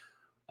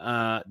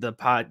the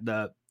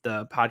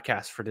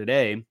podcast for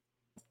today,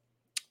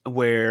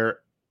 where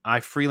I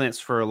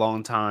freelanced for a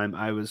long time.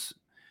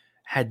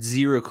 Had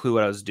zero clue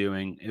what I was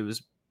doing. It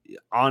was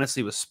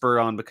honestly was spurred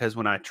on because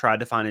when I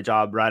tried to find a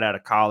job right out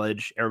of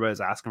college, everybody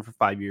was asking for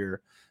 5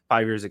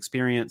 years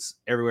experience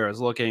everywhere I was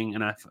looking,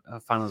 and I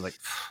finally was like,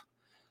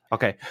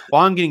 okay,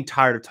 well, I'm getting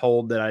tired of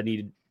told that I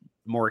needed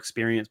more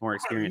experience. And I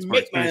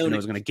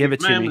was going to give it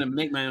to me. I'm going to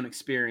make my own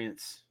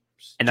experience.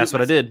 And that's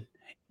what I did.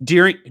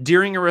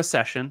 During a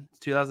recession,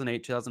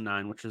 2008,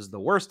 2009, which is the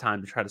worst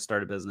time to try to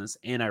start a business.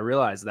 And I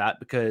realized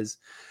that because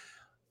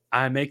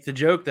I make the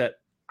joke that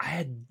I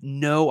had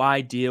no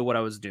idea what I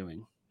was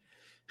doing.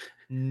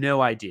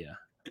 No idea.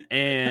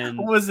 And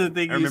what was the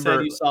thing you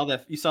said? You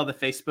saw the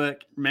Facebook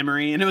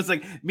memory, and it was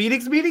like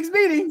meetings. It's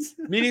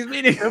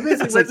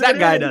like that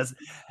guy does.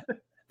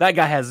 That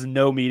guy has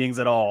no meetings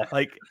at all.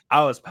 Like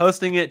I was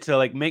posting it to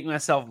like make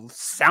myself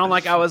sound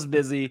like I was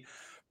busy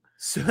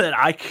so that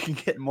I can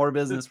get more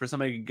business for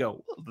somebody to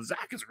go, well,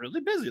 Zach is really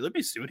busy. Let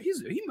me see what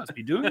he must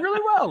be doing really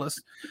well. Let's,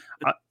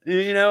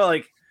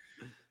 like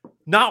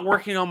not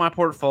working on my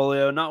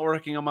portfolio, not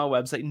working on my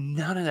website,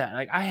 none of that.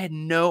 Like I had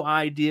no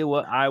idea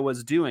what I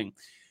was doing.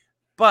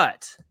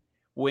 But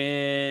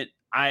when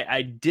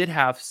I did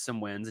have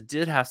some wins,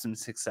 did have some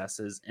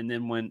successes. And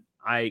then when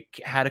I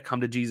had a come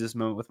to Jesus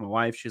moment with my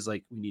wife, she's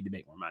like, we need to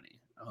make more money.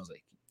 I was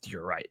like,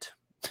 you're right.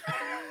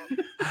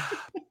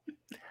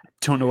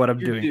 Don't know what I'm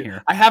doing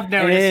here. I have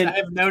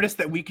noticed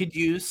that we could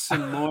use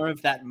some more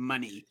of that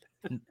money.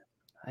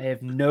 I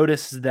have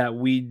noticed that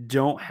we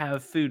don't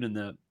have food in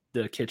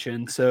the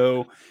kitchen.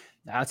 So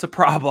that's a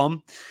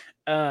problem.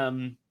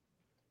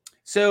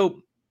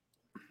 So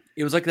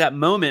it was like that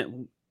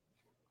moment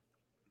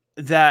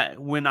that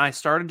when I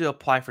started to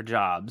apply for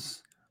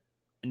jobs,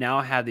 now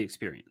I had the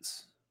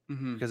experience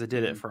because I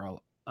did it for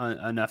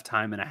enough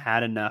time, and I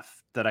had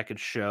enough that I could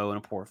show in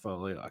a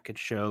portfolio. I could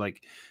show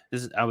like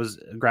this. I was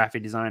a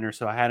graphic designer,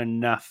 so I had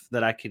enough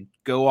that I could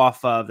go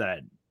off of that I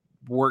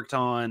worked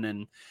on,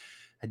 and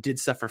I did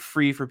stuff for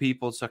free for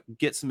people so I could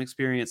get some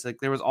experience. Like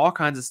there was all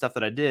kinds of stuff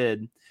that I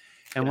did.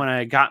 And when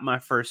I got my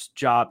first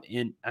job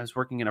I was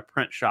working in a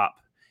print shop.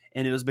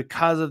 And it was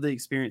because of the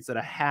experience that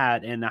I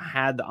had, and I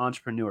had the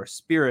entrepreneur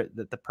spirit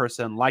that the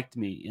person liked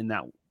me in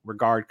that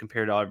regard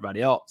compared to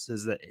everybody else,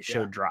 is that it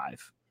showed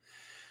drive.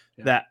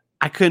 Yeah. That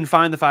I couldn't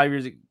find the 5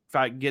 years, if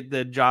I get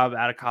the job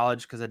out of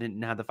college because I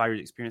didn't have the 5 years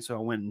experience. So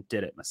I went and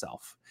did it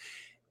myself.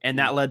 And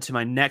that led to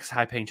my next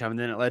high paying job. And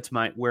then it led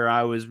to where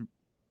I was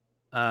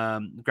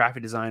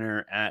graphic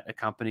designer at a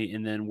company,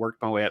 and then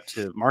worked my way up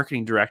to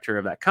marketing director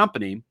of that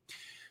company,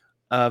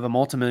 of a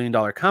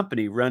multi-million-dollar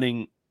company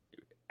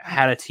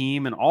had a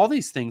team, and all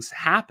these things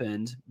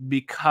happened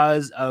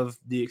because of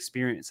the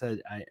experience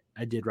that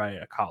I did right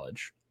out of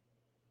college.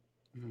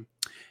 Mm-hmm.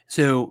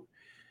 So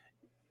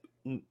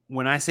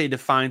when I say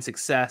define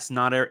success,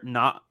 not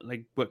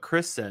like what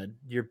Chris said,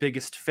 your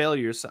biggest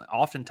failures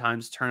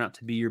oftentimes turn out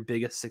to be your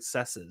biggest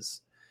successes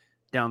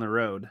down the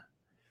road.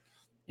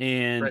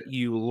 And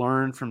you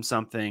learn from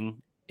something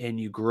and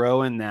you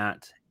grow in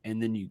that, and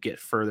then you get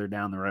further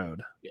down the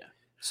road. Yeah.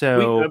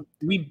 So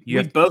we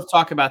both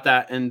talk about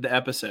that in the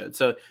episode.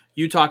 So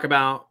you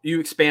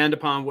expand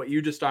upon what you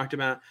just talked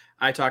about.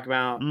 I talk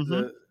about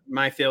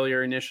my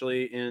failure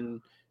initially in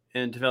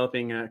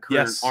developing a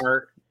career in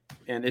art,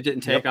 and it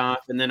didn't take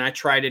off. And then I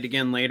tried it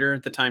again later.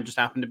 The time just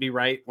happened to be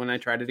right when I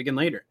tried it again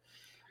later.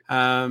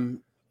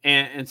 And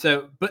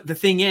so, but the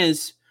thing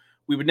is,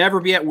 we would never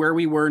be at where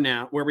we are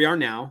now.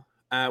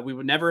 We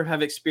would never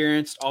have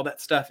experienced all that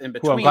stuff in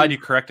between. Well, I'm glad you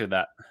corrected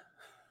that.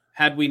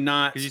 Had we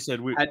not, because you said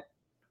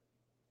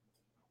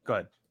go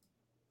ahead.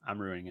 I'm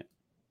ruining it.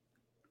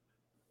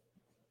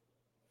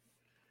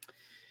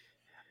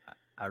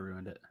 I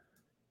ruined it.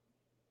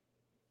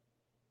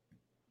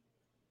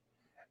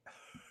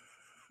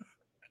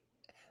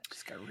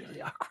 Just got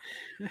really awkward.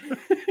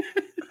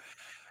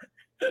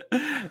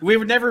 We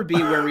would never be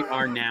where we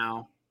are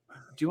now.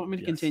 Do you want me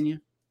to continue?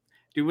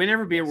 Dude, we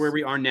never be Yes. where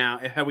we are now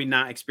had we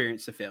not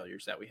experienced the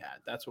failures that we had.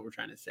 That's what we're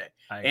trying to say.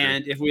 I agree.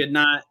 And if we had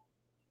not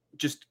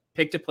just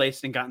picked a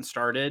place and gotten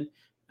started,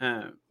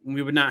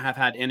 we would not have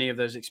had any of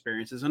those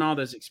experiences. And all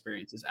those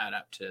experiences add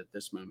up to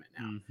this moment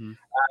now.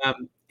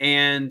 Mhm.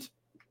 And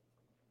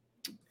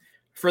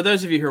for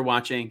those of you who are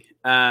watching,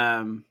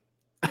 yeah,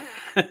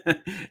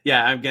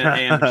 I'm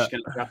just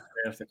gonna drop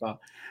right off the call.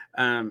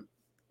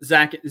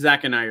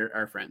 Zach and I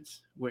are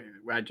friends. We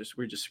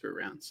just screw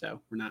around,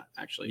 so we're not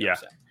actually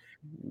upset.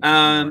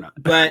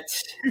 But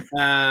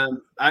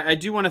I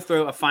do want to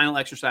throw a final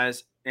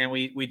exercise, and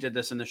we did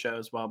this in the show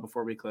as well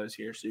before we close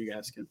here, so you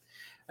guys can,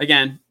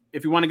 again,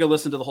 if you want to go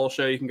listen to the whole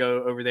show, you can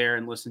go over there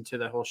and listen to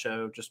the whole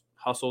show. Just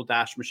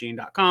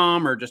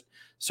hustle-machine.com or just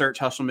search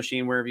Hustle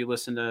Machine wherever you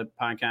listen to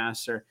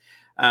podcasts or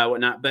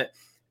whatnot. But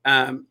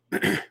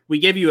we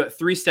gave you a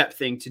 3-step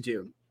thing to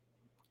do.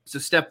 So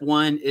step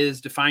 1 is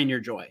define your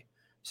joy.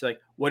 So like,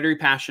 what are you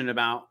passionate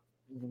about?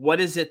 What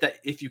is it that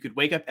if you could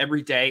wake up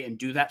every day and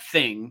do that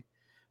thing,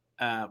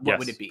 what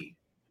would it be?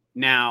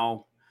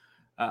 Now,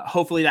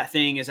 hopefully that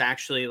thing is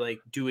actually like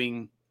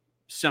doing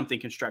something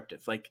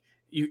constructive. Like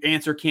your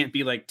answer can't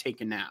be like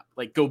take a nap,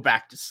 like go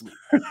back to sleep,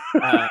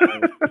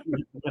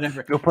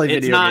 whatever. Go play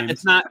video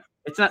games.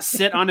 It's not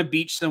sit on a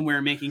beach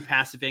somewhere making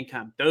passive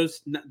income.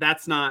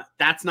 That's not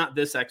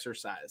this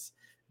exercise.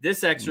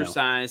 This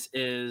exercise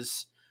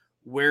is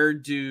where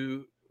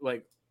do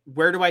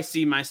I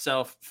see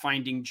myself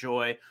finding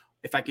joy?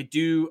 If I could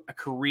do a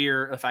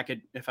career, if I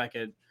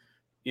could,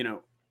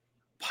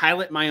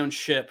 pilot my own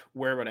ship,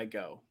 where would I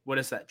go? What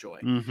is that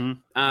joy?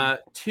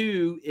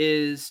 2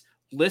 is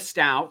list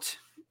out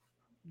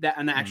that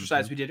in the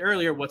exercise we did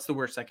earlier. What's the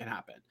worst that can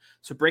happen?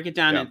 So break it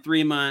down in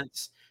 3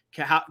 months.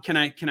 How can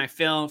I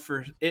fail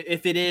for,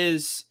 if it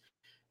is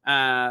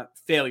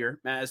failure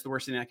as the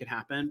worst thing that could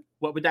happen?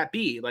 What would that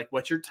be? Like,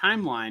 what's your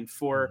timeline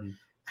for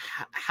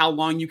how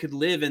long you could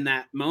live in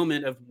that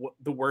moment of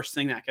the worst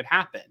thing that could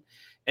happen?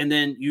 And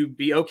then you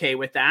be okay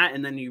with that.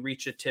 And then you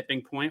reach a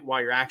tipping point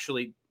while you're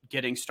actually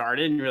getting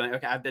started. And you're like,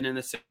 okay, I've been in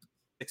this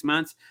 6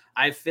 months.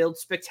 I've failed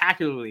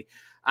spectacularly.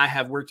 I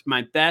have worked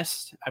my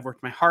best. I've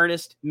worked my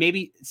hardest.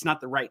 Maybe it's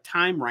not the right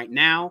time right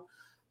now.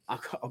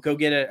 I'll go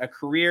get a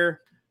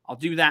career. I'll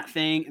do that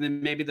thing. And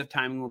then maybe the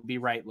timing will be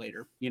right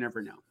later. You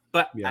never know.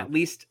 But at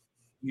least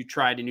you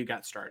tried and you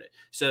got started.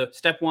 So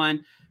step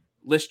 1,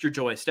 list your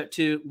joy. Step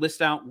 2,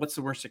 list out what's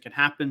the worst that could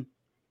happen.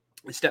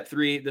 And step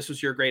 3, this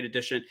was your great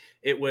addition.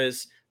 It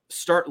was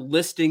start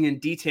listing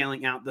and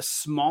detailing out the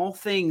small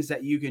things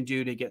that you can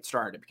do to get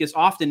started, because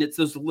often it's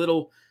those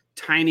little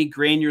tiny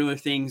granular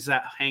things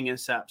that hang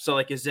us up. So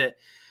like, is it,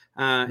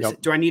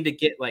 do I need to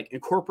get like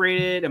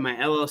incorporated in my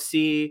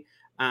LLC?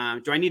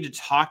 Do I need to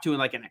talk to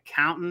like an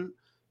accountant?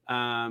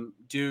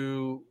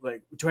 Do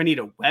I need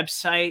a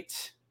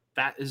website?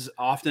 That is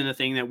often a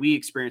thing that we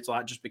experience a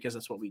lot just because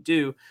that's what we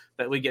do.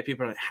 But we get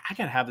people like, I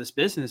got to have this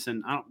business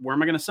and where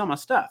am I going to sell my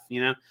stuff?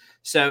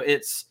 So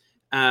it's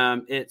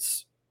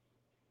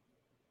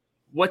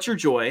what's your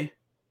joy?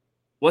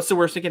 What's the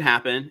worst that can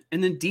happen?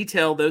 And then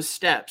detail those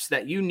steps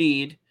that you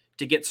need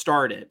to get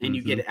started, and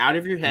you get it out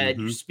of your head,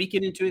 you speak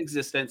it into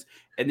existence,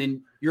 and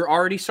then you're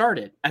already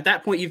started. At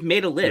that point, you've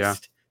made a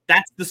list.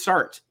 That's the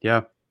start.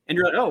 Yeah. And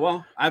you're like, oh,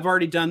 well, I've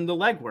already done the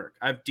legwork.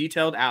 I've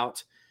detailed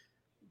out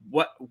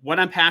what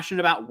I'm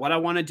passionate about, what I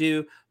want to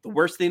do, the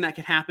worst thing that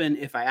could happen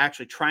if I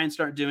actually try and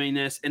start doing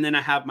this. And then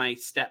I have my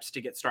steps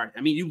to get started.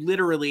 I mean, you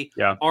literally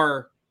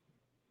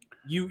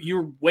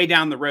you're way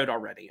down the road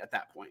already at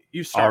that point.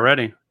 You started.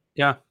 Already.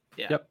 Yeah.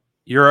 Yep.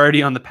 You're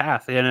already on the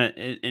path.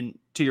 And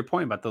to your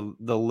point about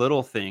the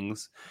little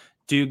things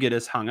do get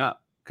us hung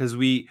up, because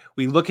we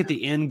look at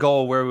the end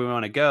goal where we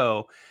want to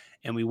go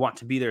and we want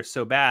to be there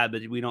so bad,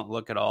 but we don't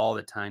look at all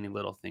the tiny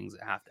little things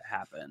that have to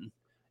happen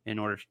in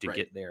order to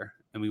get there.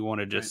 And we want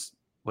to just,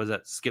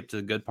 skip to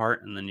the good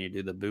part, and then you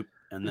do the boop,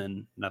 and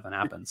then nothing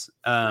happens.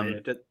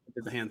 Did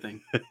the hand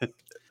thing.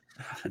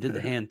 I did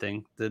the hand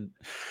thing.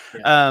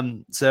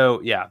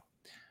 So yeah.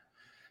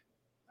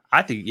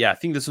 I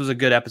think this was a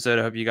good episode.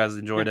 I hope you guys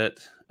enjoyed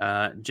it.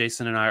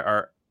 Jason and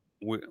I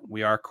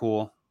we are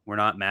cool. We're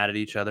not mad at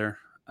each other.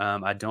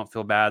 I don't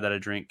feel bad that I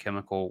drink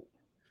chemical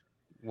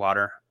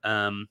water.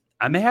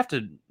 I may have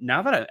to,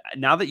 now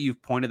that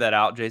you've pointed that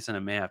out, Jason, I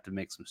may have to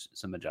make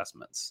some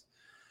adjustments,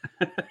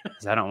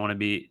 because I don't want to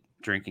be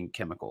drinking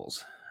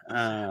chemicals.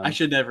 I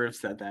should never have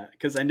said that,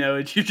 because I know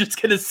you're just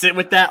going to sit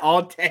with that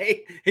all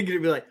day and going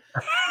to be like,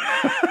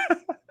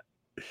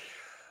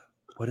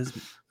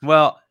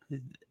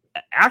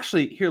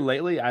 actually, here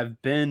lately,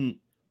 I've been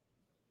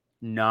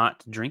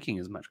not drinking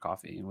as much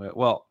coffee.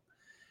 Well,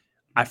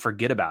 I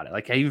forget about it.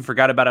 Like, I even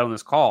forgot about it on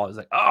this call. I was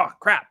like, oh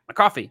crap, my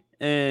coffee.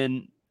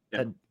 And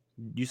that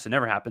used to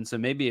never happen. So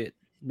maybe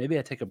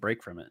I take a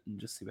break from it and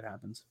just see what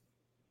happens.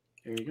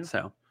 There you go.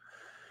 So,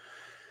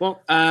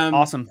 well,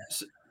 awesome.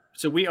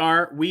 So we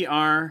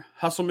are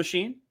Hustle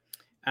Machine.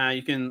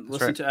 You can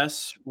listen to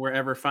us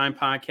wherever fine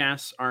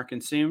podcasts are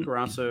consumed. We're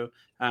also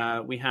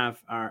we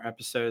have our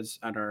episodes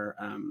that are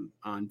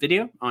on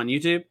video on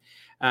YouTube.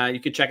 You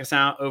can check us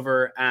out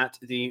over at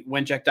the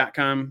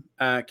winject.com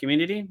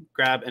community.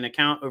 Grab an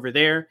account over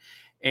there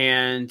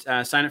and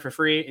sign up for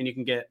free, and you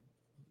can get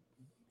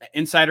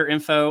insider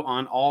info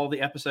on all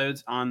the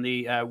episodes on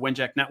the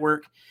Winject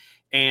network.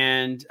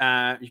 And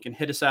you can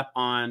hit us up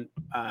on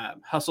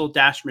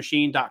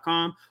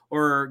hustle-machine.com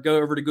or go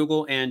over to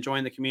Google and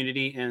join the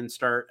community and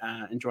start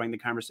enjoying the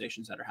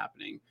conversations that are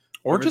happening.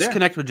 Or just there.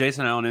 connect with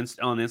Jason on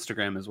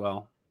Instagram as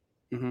well.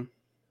 Mm-hmm.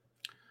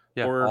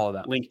 Yeah, or all of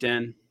that.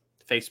 LinkedIn,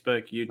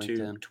 Facebook, YouTube,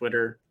 LinkedIn.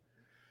 Twitter,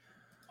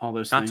 all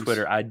those Not things.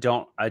 Twitter. I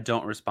don't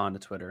respond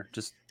to Twitter.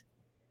 Just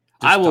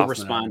I will toss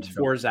them out. respond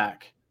for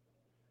Zach.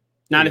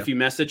 There Not you if you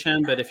message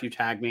him, but if you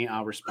tag me,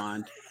 I'll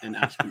respond and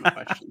ask him a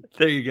question.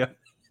 There you go.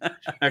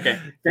 Okay.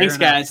 Fair Thanks, enough.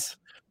 guys.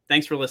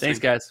 Thanks for listening. Thanks,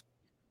 guys.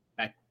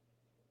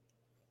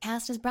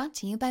 Cast is brought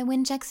to you by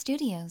Winject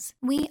Studios.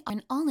 We are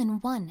an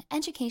all-in-one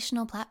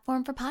educational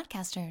platform for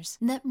podcasters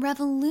that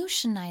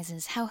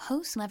revolutionizes how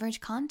hosts leverage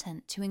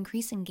content to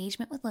increase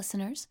engagement with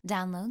listeners,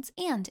 downloads,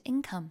 and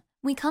income.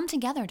 We come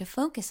together to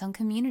focus on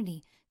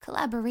community,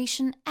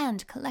 collaboration,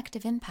 and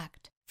collective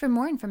impact. For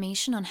more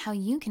information on how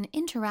you can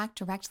interact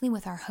directly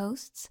with our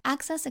hosts,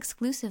 access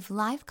exclusive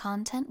live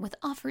content with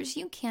offers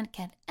you can't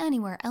get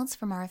anywhere else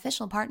from our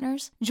official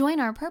partners, join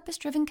our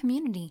purpose-driven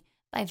community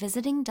by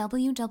visiting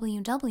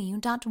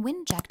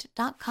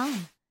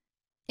www.winject.com.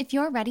 If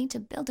you're ready to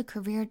build a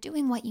career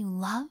doing what you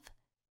love,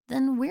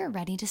 then we're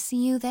ready to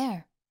see you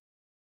there.